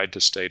had tried to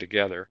stay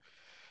together.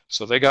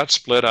 So they got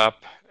split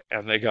up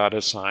and they got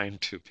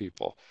assigned to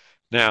people.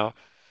 Now,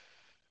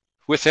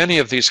 with any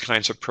of these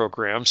kinds of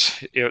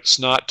programs, it's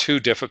not too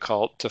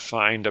difficult to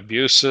find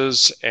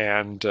abuses,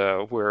 and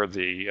where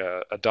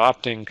the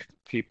adopting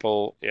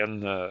people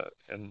in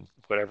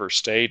whatever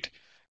state,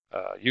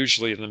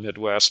 usually in the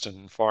Midwest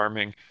and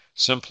farming,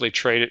 simply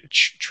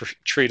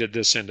treated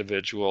this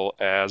individual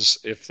as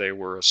if they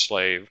were a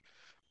slave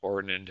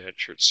or an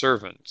indentured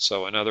servant.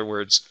 So in other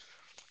words,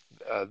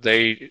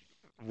 they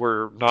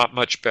were not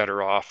much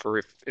better off,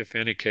 or if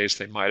any case,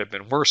 they might have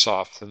been worse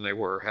off than they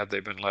were had they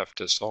been left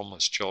as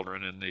homeless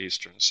children in the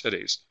eastern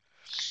cities.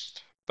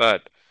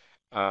 But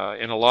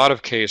in a lot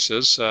of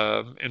cases,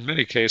 in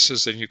many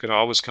cases, and you can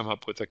always come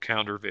up with a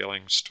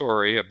countervailing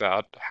story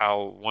about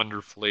how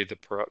wonderfully the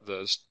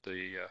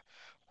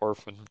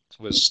orphan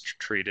was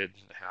treated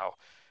and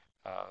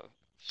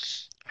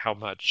how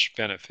much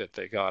benefit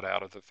they got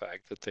out of the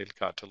fact that they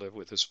got to live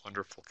with this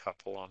wonderful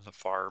couple on the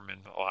farm in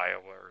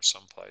Iowa or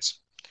someplace.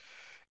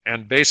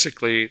 And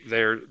basically,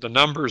 the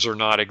numbers are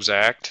not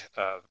exact.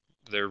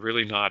 They're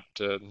really not.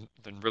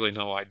 There's really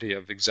no idea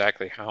of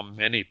exactly how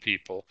many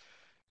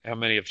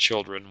of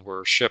children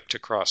were shipped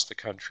across the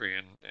country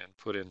and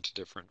put into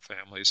different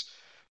families.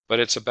 But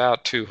it's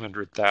about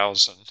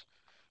 200,000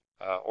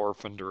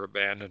 orphaned or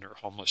abandoned or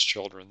homeless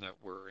children that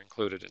were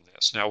included in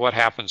this. Now, what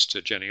happens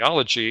to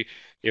genealogy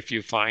if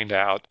you find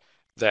out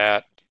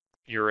that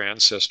your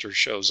ancestor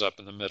shows up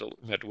in the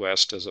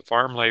Midwest as a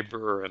farm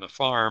laborer in a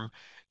farm,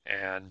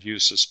 and you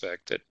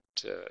suspect that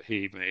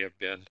he may have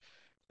been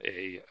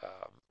a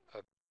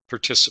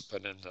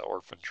participant in the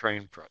orphan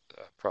train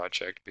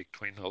project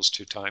between those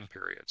 2 time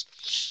periods?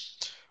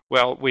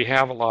 Well, we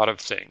have a lot of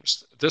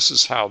things. This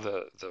is how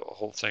the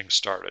whole thing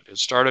started. It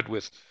started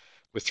with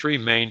 3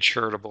 main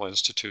charitable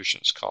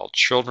institutions called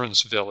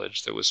Children's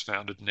Village, that was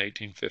founded in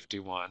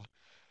 1851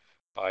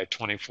 by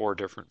 24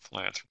 different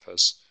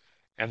philanthropists,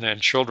 and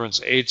then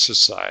Children's Aid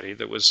Society,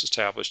 that was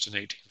established in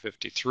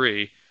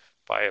 1853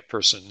 by a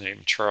person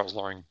named Charles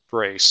Loring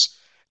Brace,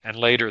 and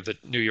later the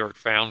New York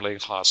Foundling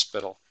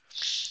Hospital.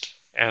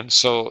 And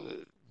so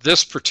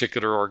this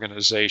particular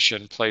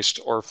organization placed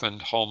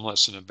orphaned,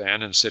 homeless, and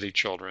abandoned city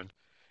children,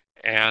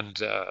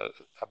 and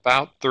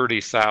about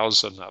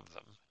 30,000 of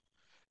them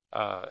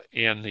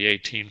in the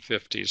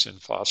 1850s in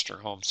foster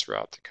homes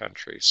throughout the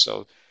country.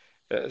 So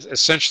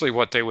essentially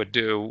what they would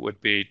do would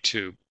be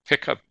to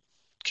pick up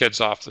kids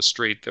off the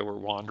street that were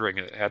wandering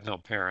and had no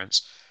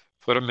parents,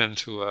 put them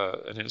into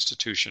an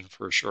institution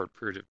for a short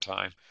period of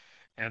time,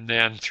 and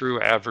then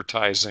through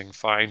advertising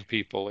find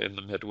people in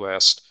the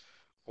Midwest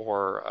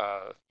or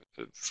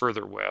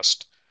further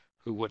west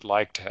who would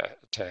like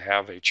to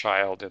have a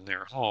child in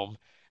their home,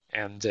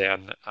 and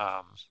then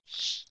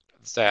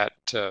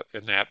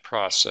in that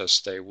process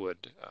they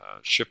would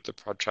ship the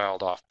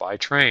child off by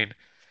train,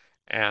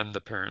 and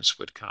the parents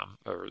would come,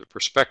 or the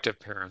prospective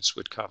parents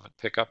would come and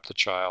pick up the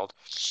child,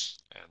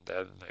 and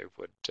then they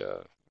would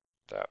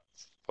that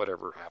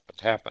whatever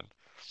happened.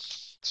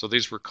 So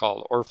these were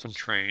called orphan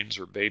trains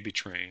or baby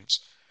trains,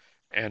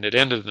 and it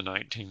ended in the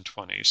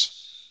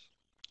 1920s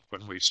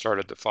when we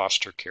started the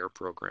foster care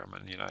program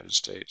in the United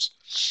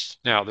States.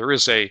 Now, there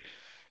is a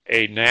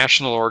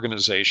national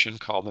organization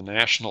called the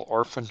National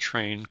Orphan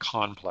Train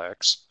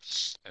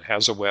Complex. It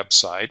has a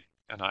website,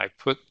 and I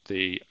put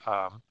the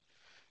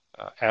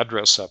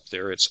address up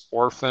there. It's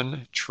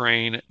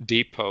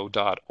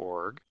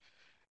orphantraindepot.org.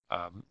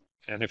 Um,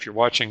 and if you're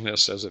watching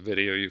this as a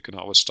video, you can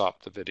always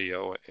stop the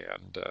video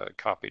and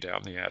copy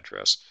down the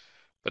address.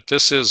 But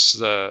this is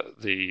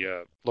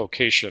the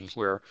location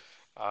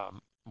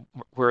um,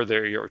 where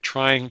they are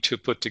trying to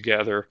put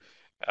together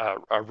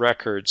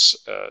records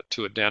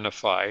to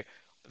identify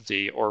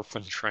the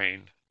orphan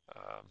train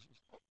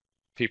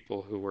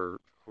people who were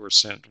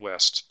sent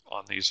west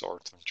on these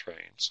orphan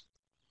trains.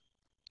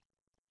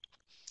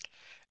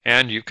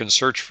 And you can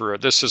search for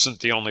it. This isn't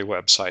the only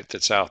website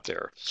that's out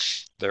there.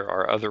 There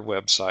are other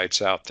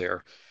websites out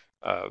there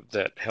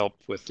that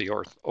help with the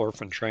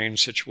orphan train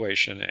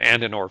situation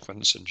and in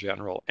orphans in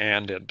general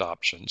and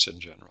adoptions in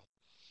general.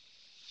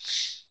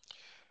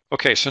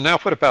 Okay, so now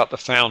what about the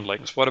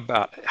foundlings?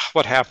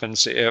 What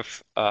happens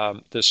if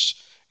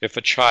if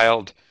a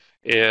child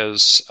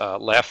is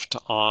left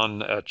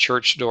on a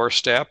church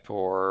doorstep,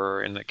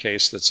 or in the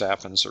case that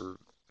happens, or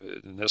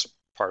in this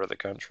part of the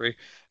country,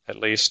 at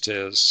least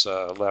is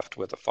left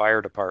with a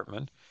fire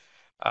department,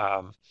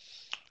 um,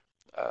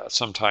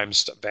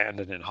 sometimes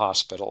abandoned in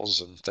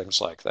hospitals and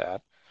things like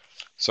that.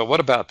 So what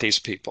about these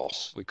people?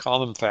 We call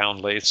them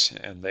foundlings,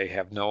 and they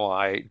have no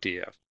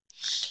idea.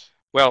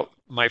 Well,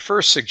 my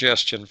first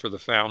suggestion for the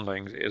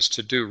foundlings is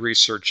to do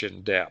research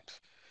in depth.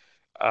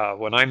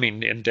 When I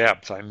mean in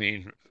depth, I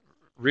mean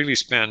really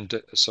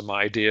spend some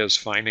ideas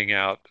finding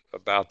out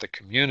about the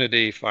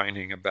community,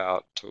 finding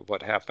about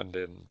what happened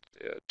in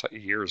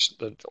years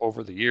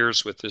over the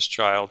years with this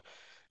child,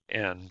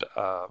 and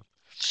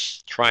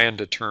try and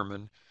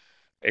determine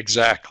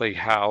exactly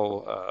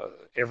how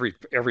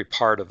every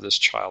part of this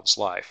child's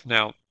life.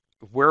 Now,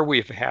 where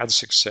we've had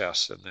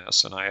success in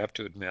this, and I have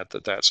to admit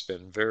that that's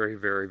been very,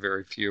 very,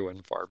 very few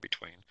and far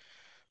between,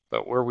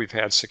 but where we've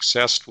had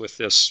success with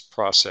this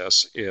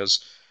process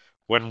is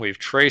when we've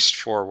traced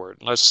forward.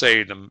 Let's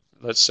say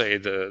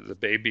the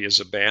baby is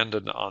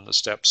abandoned on the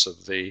steps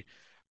of the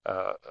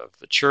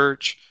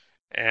church,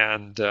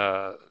 and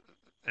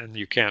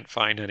you can't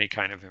find any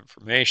kind of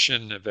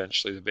information.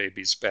 Eventually, the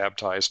baby's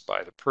baptized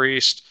by the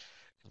priest,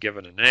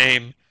 given a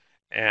name,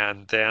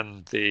 and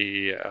then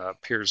the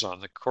appears on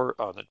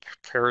the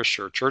parish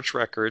or church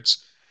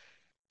records.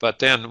 But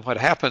then what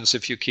happens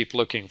if you keep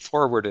looking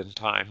forward in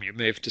time? You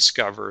may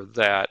discover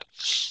that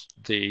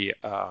the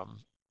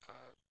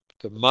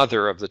the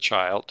mother of the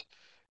child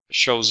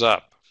shows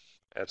up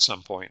at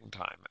some point in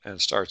time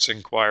and starts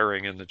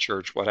inquiring in the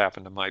church, what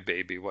happened to my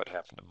baby? What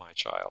happened to my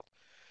child?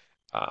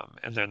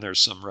 And then there's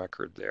some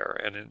record there.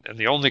 And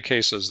the only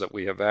cases that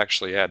we have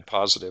actually had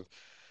positive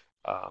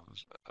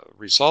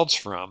results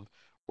from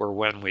were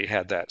when we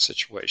had that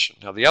situation.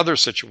 Now, the other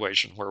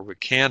situation where we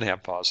can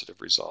have positive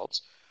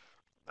results,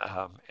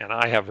 and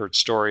I have heard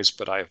stories,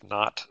 but I have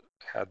not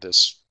had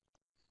this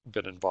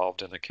been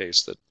involved in a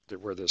case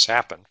where this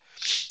happened.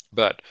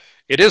 But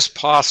it is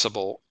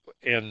possible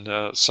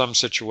in some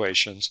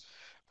situations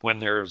when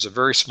there's a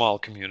very small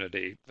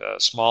community, a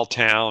small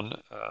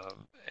town,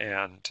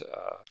 and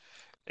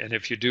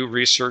if you do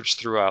research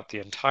throughout the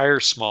entire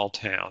small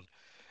town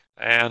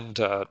and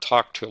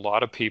talk to a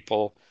lot of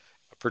people,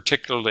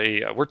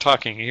 particularly we're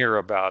talking here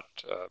about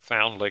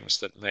foundlings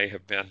that may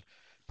have been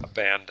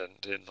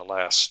abandoned in the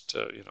last,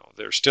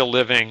 they're still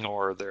living,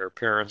 or their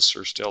parents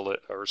are still,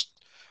 or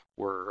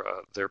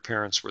were their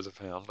parents were the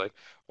foundling.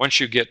 Once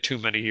you get too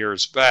many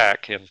years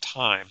back in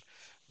time,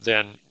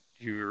 then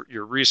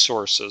your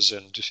resources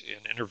in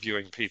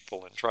interviewing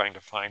people and trying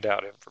to find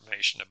out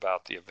information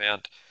about the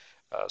event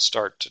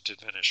start to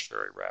diminish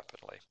very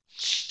rapidly.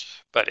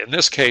 But in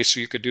this case,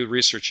 you could do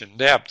research in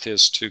depth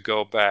is to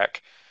go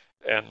back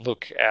and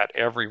look at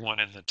everyone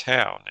in the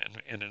town.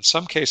 And in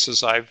some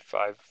cases, I've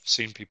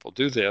seen people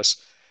do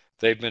this.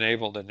 They've been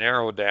able to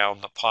narrow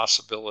down the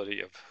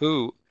possibility of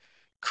who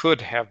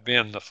could have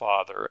been the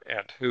father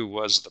and who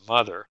was the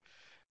mother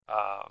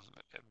um,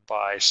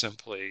 by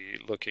simply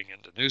looking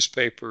into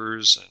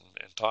newspapers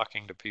and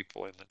talking to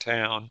people in the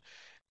town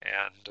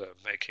and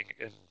making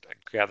and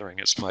gathering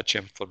as much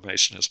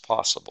information as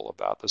possible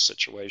about the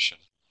situation.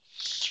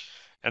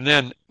 And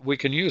then we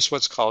can use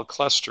what's called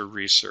cluster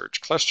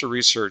research. Cluster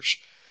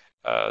research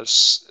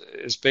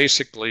is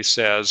basically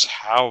says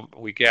how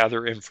we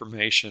gather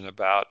information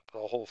about the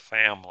whole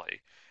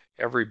family,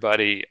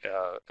 everybody,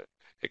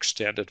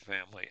 extended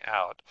family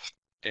out,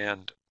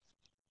 and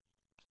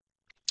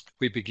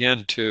we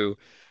begin to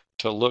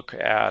look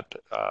at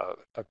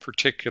a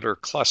particular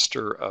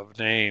cluster of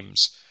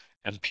names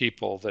and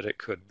people that it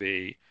could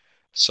be.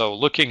 So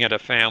looking at a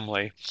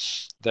family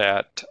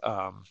that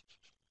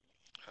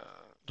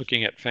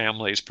looking at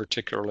families,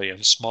 particularly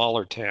in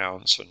smaller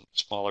towns and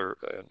smaller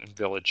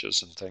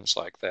villages and things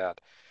like that,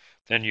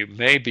 then you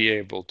may be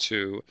able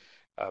to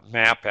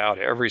map out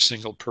every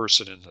single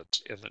person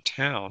in the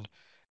town,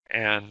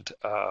 and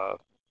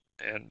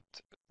and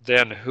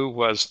then who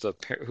were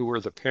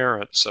the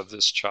parents of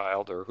this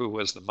child, or who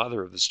was the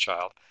mother of this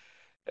child.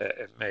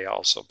 It may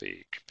also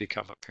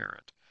become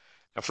apparent.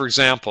 Now, for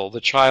example,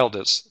 the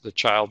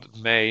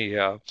child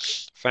may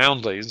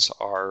foundlings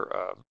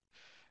are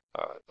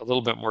a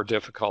little bit more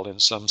difficult in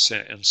some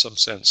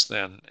sense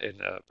than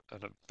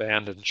an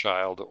abandoned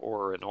child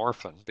or an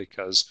orphan,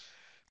 because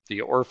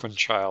the orphan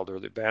child or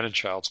the abandoned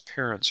child's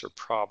parents are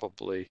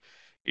probably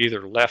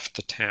either left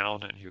the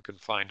town, and you can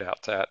find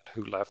out that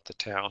who left the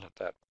town at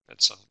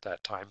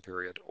that time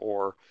period,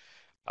 or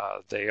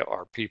they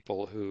are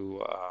people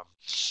who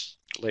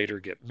later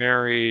get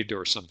married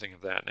or something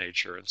of that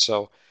nature. And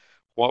so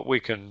what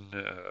you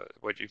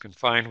can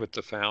find with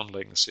the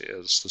foundlings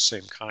is the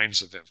same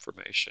kinds of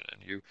information,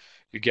 and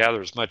you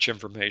gather as much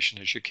information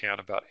as you can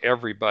about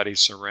everybody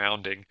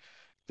surrounding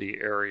the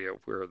area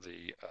where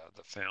the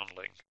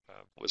foundling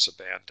was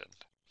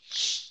abandoned.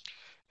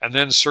 And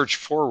then search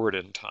forward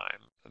in time.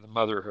 The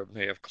mother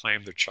may have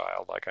claimed the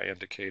child, like I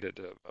indicated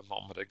a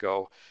moment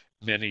ago,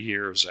 many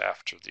years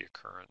after the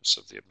occurrence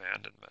of the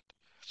abandonment.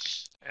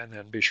 And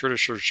then be sure to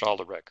search all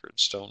the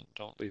records.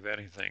 Don't leave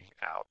anything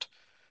out.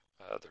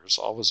 There's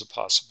always a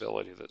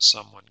possibility that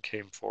someone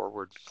came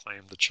forward and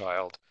claimed the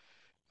child,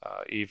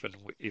 even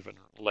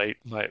late,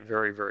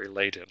 very very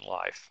late in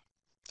life.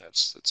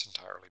 That's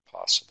entirely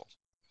possible.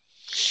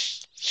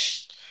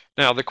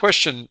 Now, the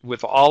question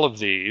with all of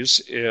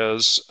these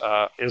is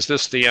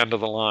this the end of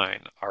the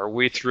line? Are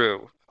we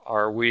through?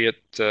 Are we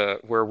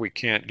at where we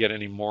can't get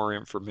any more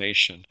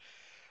information?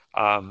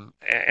 And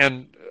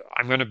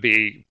I'm going to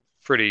be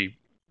pretty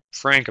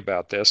frank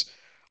about this.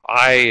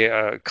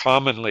 I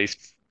commonly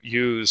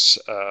use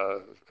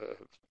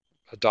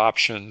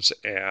adoptions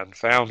and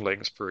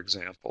foundlings, for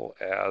example,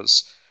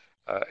 as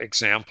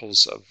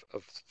examples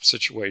of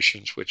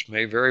situations which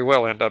may very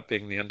well end up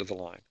being the end of the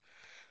line.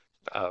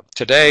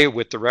 Today,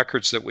 with the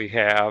records that we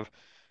have,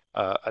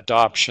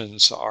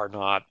 adoptions are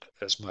not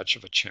as much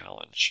of a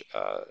challenge.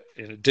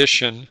 In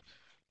addition,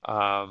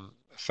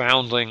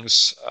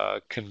 foundlings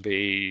can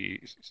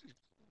be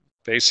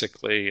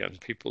basically, and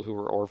people who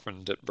were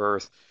orphaned at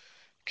birth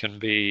can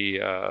be,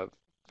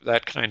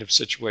 that kind of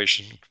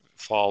situation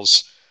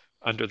falls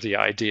under the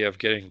idea of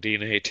getting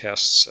DNA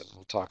tests, and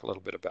we'll talk a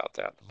little bit about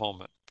that in a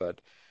moment. But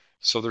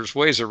so there's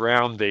ways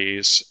around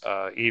these,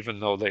 even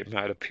though they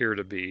might appear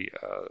to be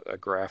a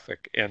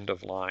graphic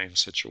end-of-line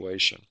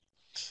situation.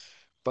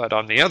 But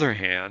on the other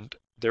hand,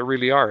 there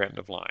really are end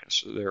of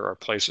lines. There are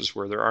places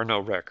where there are no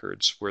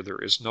records, where there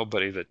is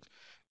nobody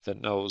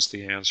that knows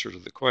the answer to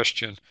the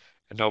question,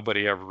 and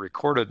nobody ever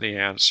recorded the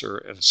answer,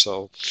 and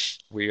so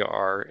we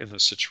are in the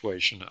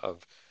situation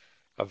of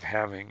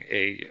having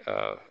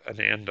an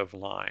end of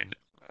line.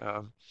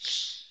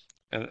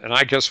 And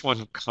I guess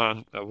one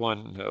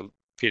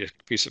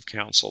piece of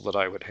counsel that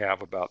I would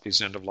have about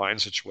these end of line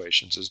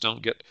situations is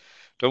don't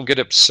get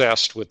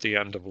obsessed with the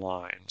end of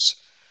lines.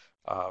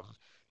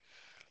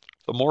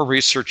 The more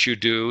research you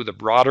do, the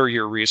broader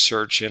your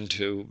research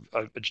into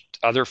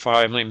other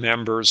family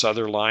members,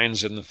 other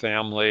lines in the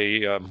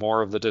family,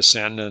 more of the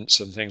descendants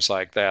and things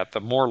like that,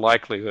 the more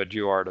likelihood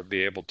you are to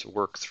be able to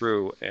work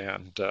through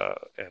and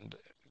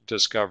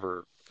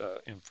discover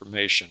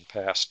information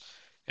past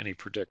any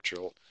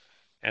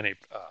any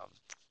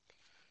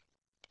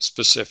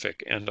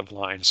specific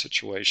end-of-line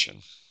situation.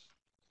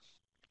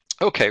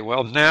 Okay,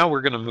 well, now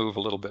we're going to move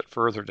a little bit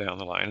further down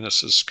the line.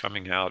 This is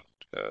coming out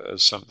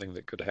as something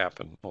that could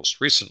happen most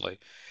recently.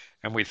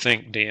 And we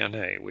think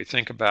DNA. We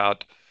think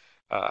about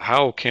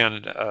how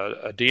can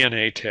a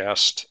DNA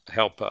test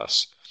help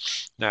us?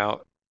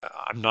 Now,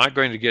 I'm not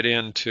going to get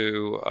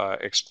into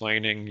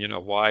explaining,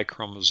 Y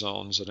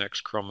chromosomes and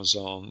X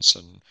chromosomes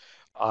and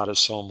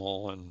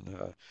autosomal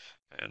and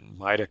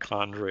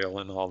mitochondrial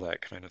and all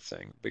that kind of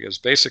thing, because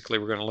basically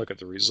we're going to look at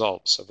the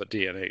results of a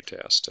DNA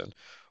test. And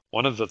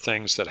one of the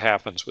things that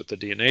happens with the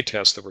DNA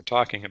test that we're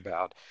talking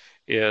about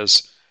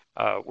is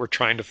we're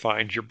trying to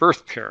find your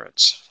birth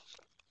parents,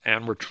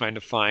 and we're trying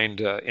to find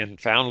in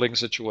foundling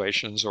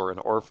situations or in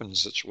orphan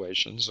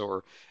situations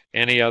or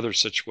any other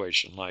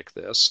situation like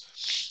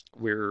this,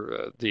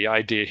 the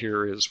idea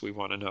here is we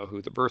want to know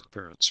who the birth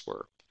parents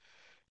were.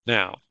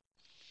 Now,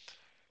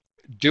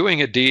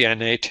 doing a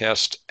DNA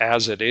test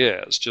as it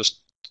is, just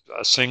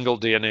a single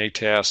DNA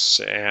test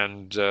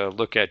and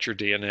look at your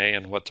DNA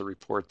and what the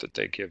report that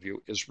they give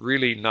you, is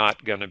really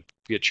not going to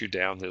get you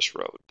down this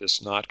road.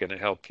 It's not going to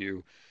help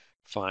you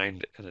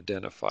find and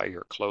identify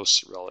your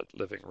close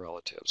living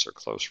relatives or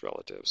close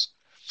relatives.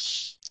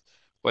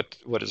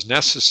 What is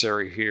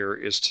necessary here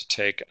is to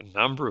take a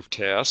number of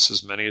tests,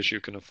 as many as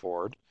you can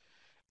afford,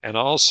 and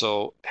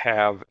also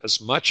have as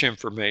much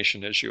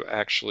information as you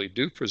actually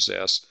do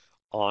possess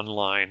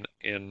online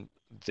in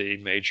the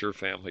major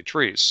family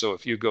trees. So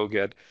if you go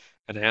get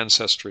an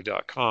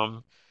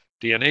Ancestry.com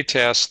DNA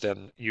test,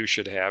 then you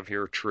should have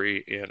your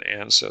tree in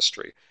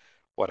Ancestry.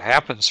 What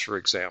happens, for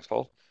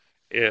example,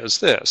 is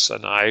this.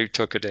 And I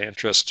took an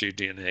ancestry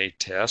DNA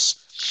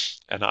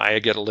test, and I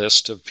get a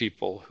list of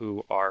people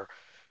who are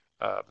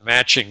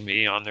matching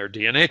me on their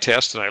DNA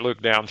test, and I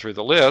look down through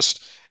the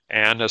list,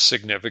 and a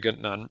significant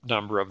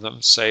number of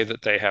them say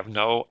that they have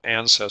no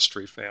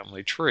ancestry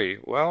family tree.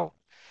 Well,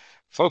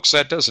 folks,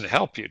 that doesn't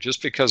help you.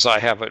 Just because I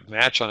have a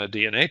match on a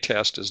DNA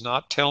test does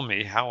not tell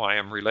me how I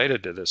am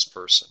related to this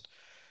person.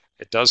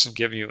 It doesn't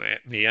give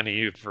me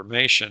any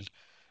information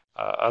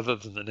other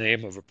than the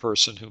name of a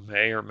person who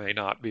may or may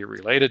not be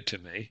related to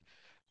me.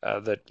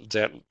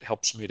 That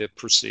helps me to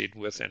proceed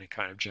with any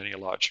kind of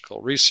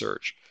genealogical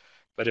research.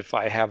 But if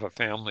I have a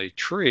family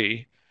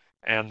tree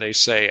and they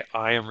say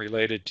I am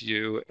related to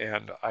you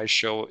and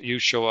you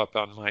show up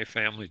on my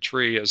family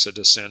tree as a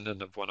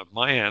descendant of one of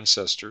my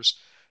ancestors,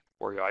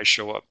 or I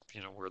show up,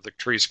 where the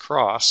trees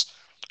cross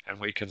and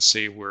we can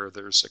see where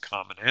there's a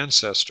common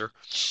ancestor,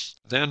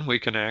 then we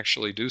can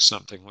actually do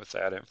something with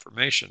that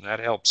information. That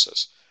helps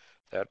us.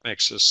 That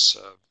makes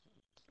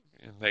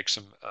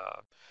some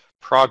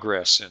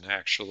progress in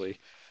actually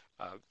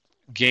uh,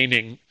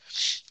 gaining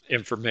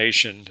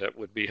information that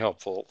would be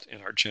helpful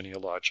in our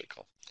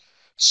genealogical.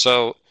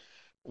 So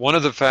one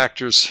of the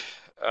factors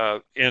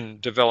in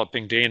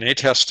developing DNA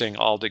testing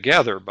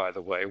altogether, by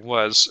the way,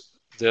 was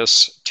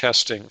this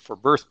testing for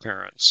birth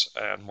parents,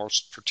 and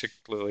most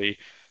particularly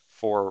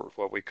for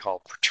what we call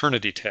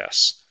paternity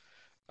tests.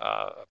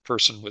 A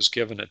person was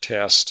given a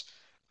test,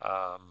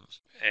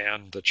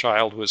 and the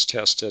child was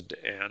tested,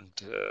 and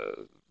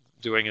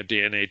doing a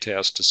DNA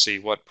test to see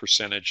what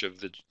percentage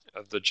of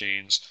the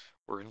genes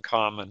were in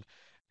common.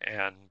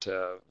 And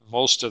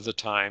most of the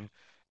time,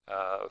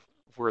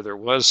 where there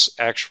was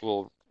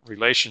actual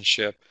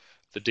relationship,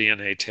 the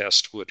DNA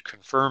test would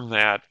confirm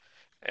that,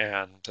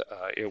 and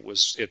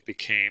it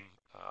became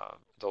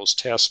those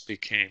tests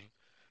became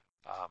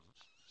um,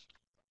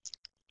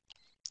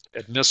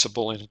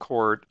 admissible in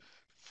court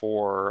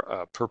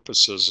for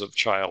purposes of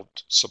child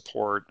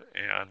support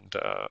and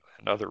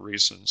other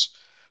reasons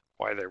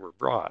why they were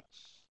brought.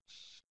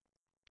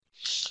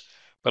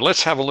 But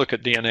let's have a look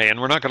at DNA, and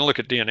we're not going to look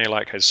at DNA,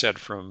 like I said,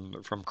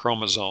 from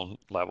chromosome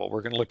level.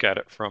 We're going to look at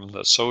it from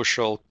the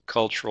social,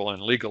 cultural,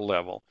 and legal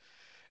level.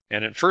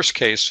 And in first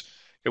case,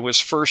 it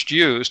was first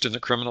used in the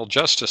criminal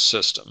justice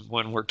system.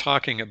 When we're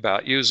talking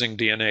about using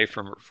DNA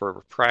for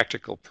a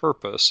practical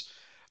purpose,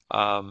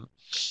 um,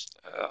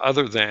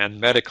 other than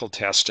medical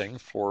testing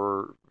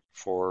for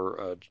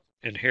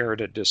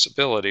inherited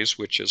disabilities,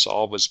 which has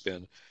always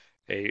been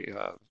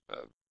a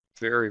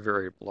very,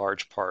 very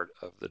large part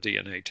of the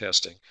DNA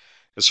testing.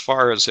 As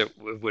far as it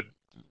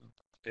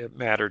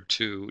mattered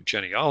to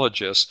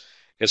genealogists,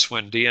 it's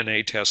when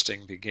DNA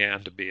testing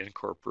began to be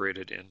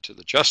incorporated into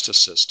the justice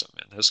system,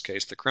 in this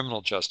case, the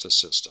criminal justice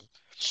system.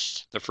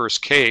 The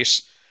first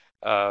case,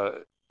 uh,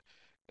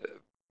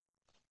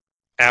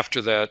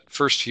 after that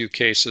first few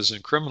cases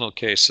in criminal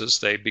cases,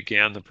 they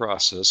began the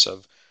process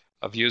of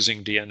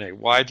using DNA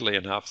widely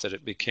enough that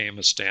it became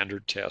a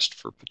standard test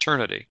for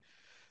paternity.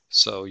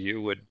 So you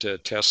would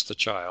test the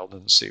child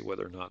and see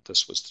whether or not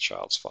this was the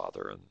child's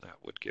father, and that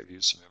would give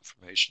you some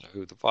information of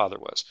who the father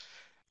was.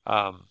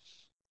 Um,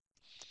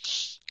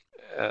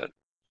 uh,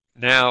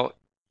 Now,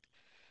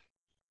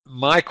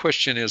 my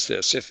question is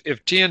this: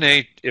 if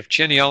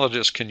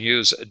genealogists can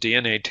use a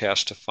DNA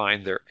test to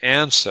find their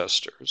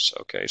ancestors,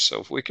 okay,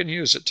 so if we can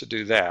use it to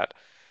do that,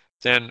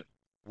 then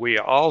we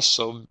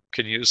also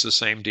can use the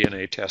same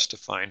DNA test to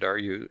find our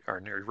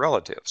near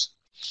relatives.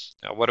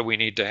 Now, what do we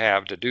need to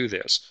have to do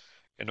this?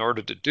 In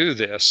order to do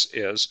this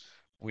is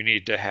we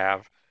need to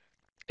have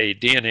a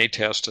DNA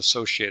test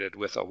associated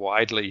with a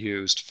widely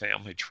used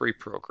family tree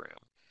program.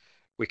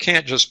 We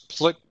can't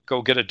just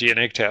go get a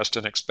DNA test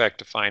and expect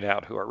to find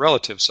out who our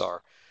relatives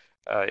are.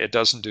 It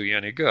doesn't do you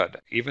any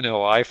good. Even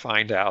though I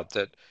find out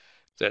that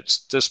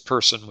this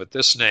person with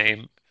this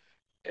name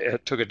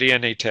took a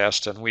DNA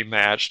test and we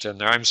matched,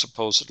 and I'm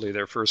supposedly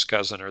their first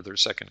cousin or their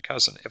second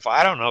cousin. If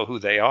I don't know who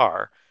they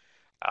are,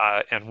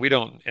 and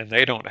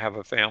they don't have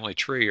a family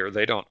tree, or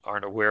they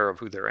aren't aware of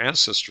who their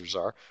ancestors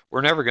are, we're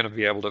never going to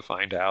be able to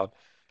find out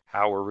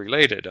how we're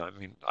related. I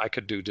mean, I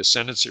could do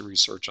descendancy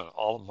research on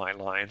all of my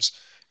lines,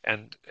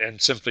 and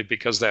simply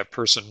because that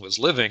person was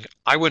living,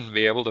 I wouldn't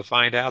be able to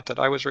find out that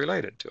I was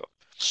related to them.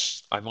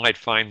 I might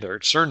find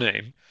their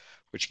surname,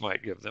 which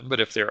might give them,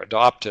 but if they're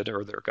adopted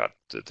or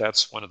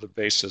that's one of the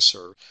basis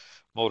or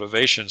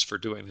motivations for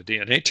doing the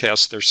DNA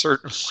test, they're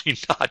certainly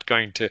not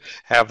going to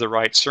have the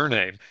right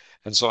surname.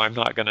 And so I'm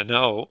not going to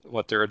know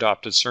what their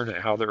adopted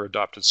surname, how their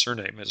adopted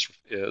surname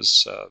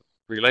is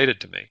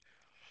related to me.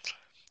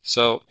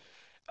 So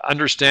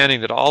understanding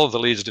that all of the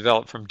leads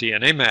developed from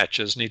DNA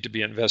matches need to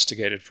be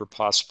investigated for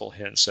possible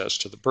hints as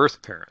to the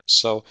birth parents.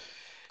 So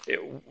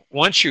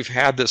once you've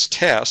had this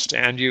test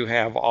and you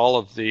have all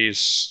of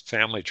these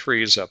family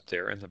trees up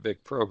there in the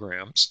big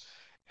programs,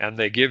 and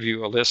they give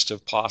you a list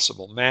of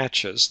possible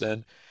matches,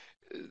 then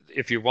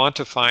if you want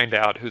to find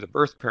out who the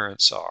birth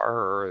parents are,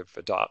 or if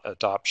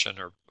adoption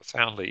or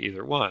family,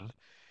 either one,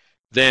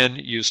 then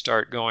you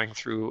start going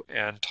through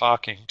and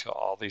talking to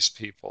all these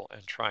people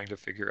and trying to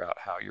figure out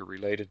how you're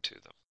related to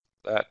them.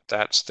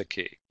 That's the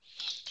key.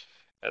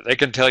 They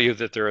can tell you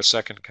that they're a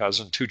second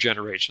cousin 2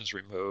 generations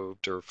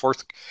removed, or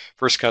first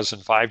cousin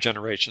 5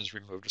 generations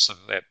removed, or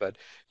something like that. But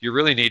you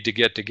really need to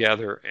get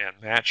together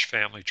and match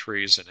family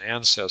trees and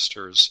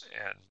ancestors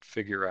and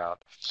figure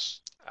out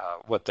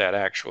what that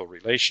actual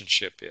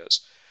relationship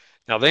is.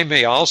 Now, they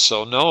may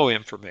also know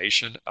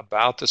information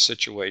about the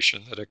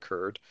situation that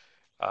occurred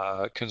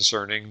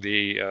concerning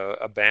the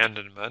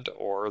abandonment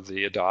or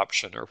the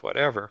adoption or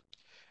whatever.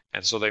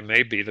 And so they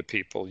may be the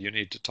people you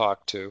need to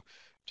talk to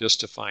just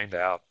to find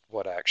out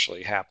what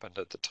actually happened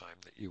at the time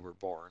that you were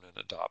born and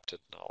adopted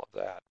and all of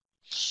that.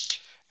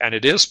 And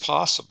it is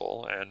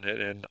possible,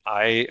 and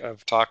I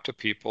have talked to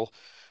people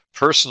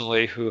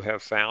personally who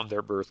have found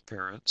their birth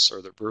parents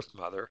or their birth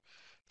mother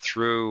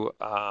through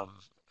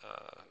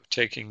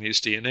taking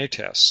these DNA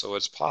tests. So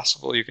it's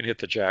possible you can hit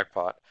the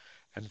jackpot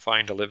and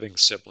find a living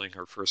sibling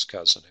or first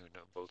cousin who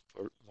know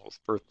both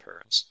birth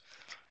parents.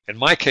 In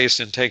my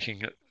case,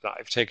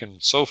 I've taken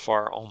so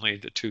far only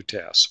the 2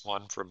 tests,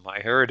 one from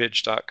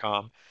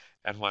myheritage.com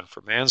and one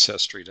from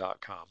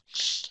ancestry.com.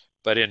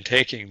 But in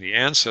taking the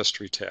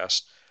ancestry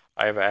test,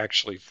 I've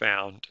actually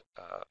found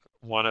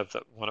one of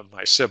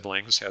my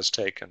siblings has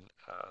taken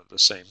the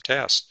same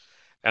test,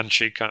 and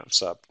she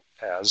comes up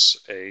as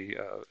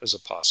a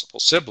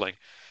possible sibling.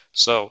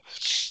 So,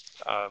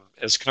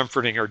 as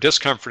comforting or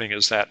discomforting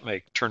as that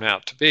may turn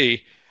out to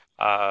be,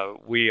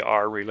 we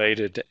are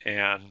related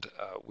and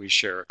we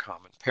share a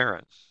common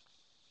parent.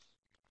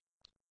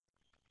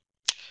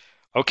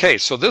 Okay,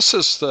 so this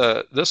is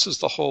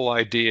the whole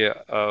idea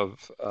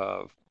of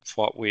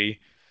what we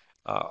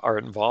are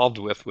involved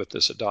with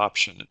this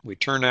adoption. We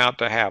turn out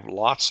to have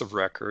lots of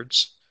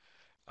records.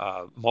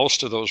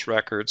 Most of those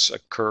records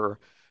occur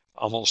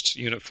almost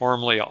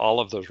uniformly.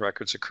 All of those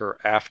records occur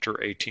after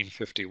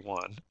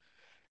 1851.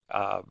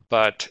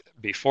 But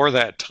before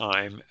that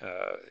time,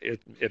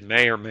 it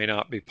may or may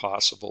not be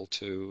possible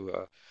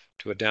to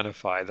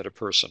identify that a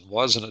person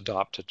was an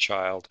adopted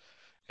child.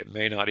 It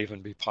may not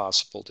even be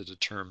possible to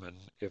determine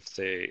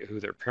who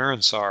their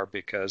parents are,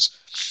 because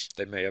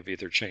they may have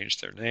either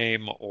changed their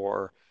name,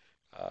 or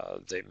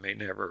they may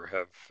never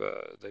have.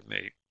 They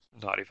may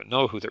not even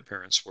know who their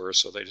parents were,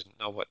 so they didn't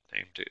know what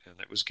name to, and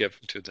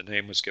the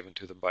name was given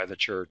to them by the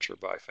church or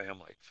by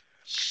family.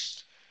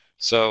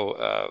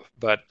 So,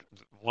 but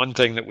one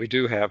thing that we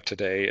do have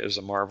today is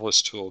a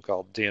marvelous tool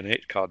called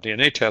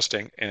DNA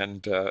testing,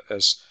 and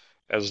as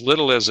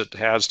little as it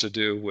has to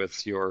do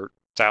with your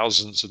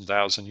thousands and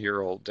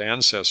thousand-year-old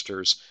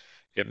ancestors,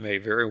 it may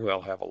very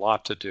well have a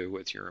lot to do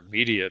with your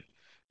immediate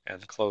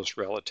and close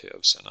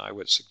relatives. And I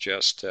would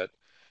suggest that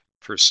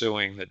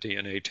pursuing the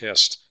DNA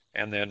test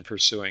and then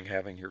pursuing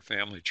having your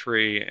family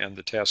tree and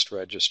the test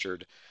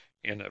registered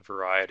in a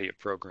variety of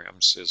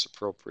programs is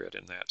appropriate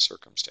in that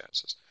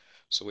circumstances.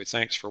 So we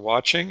thanks for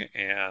watching,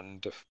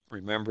 and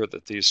remember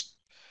that these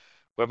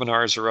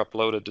webinars are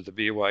uploaded to the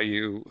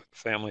BYU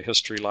Family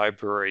History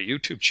Library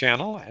YouTube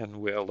channel, and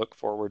we'll look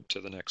forward to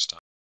the next time.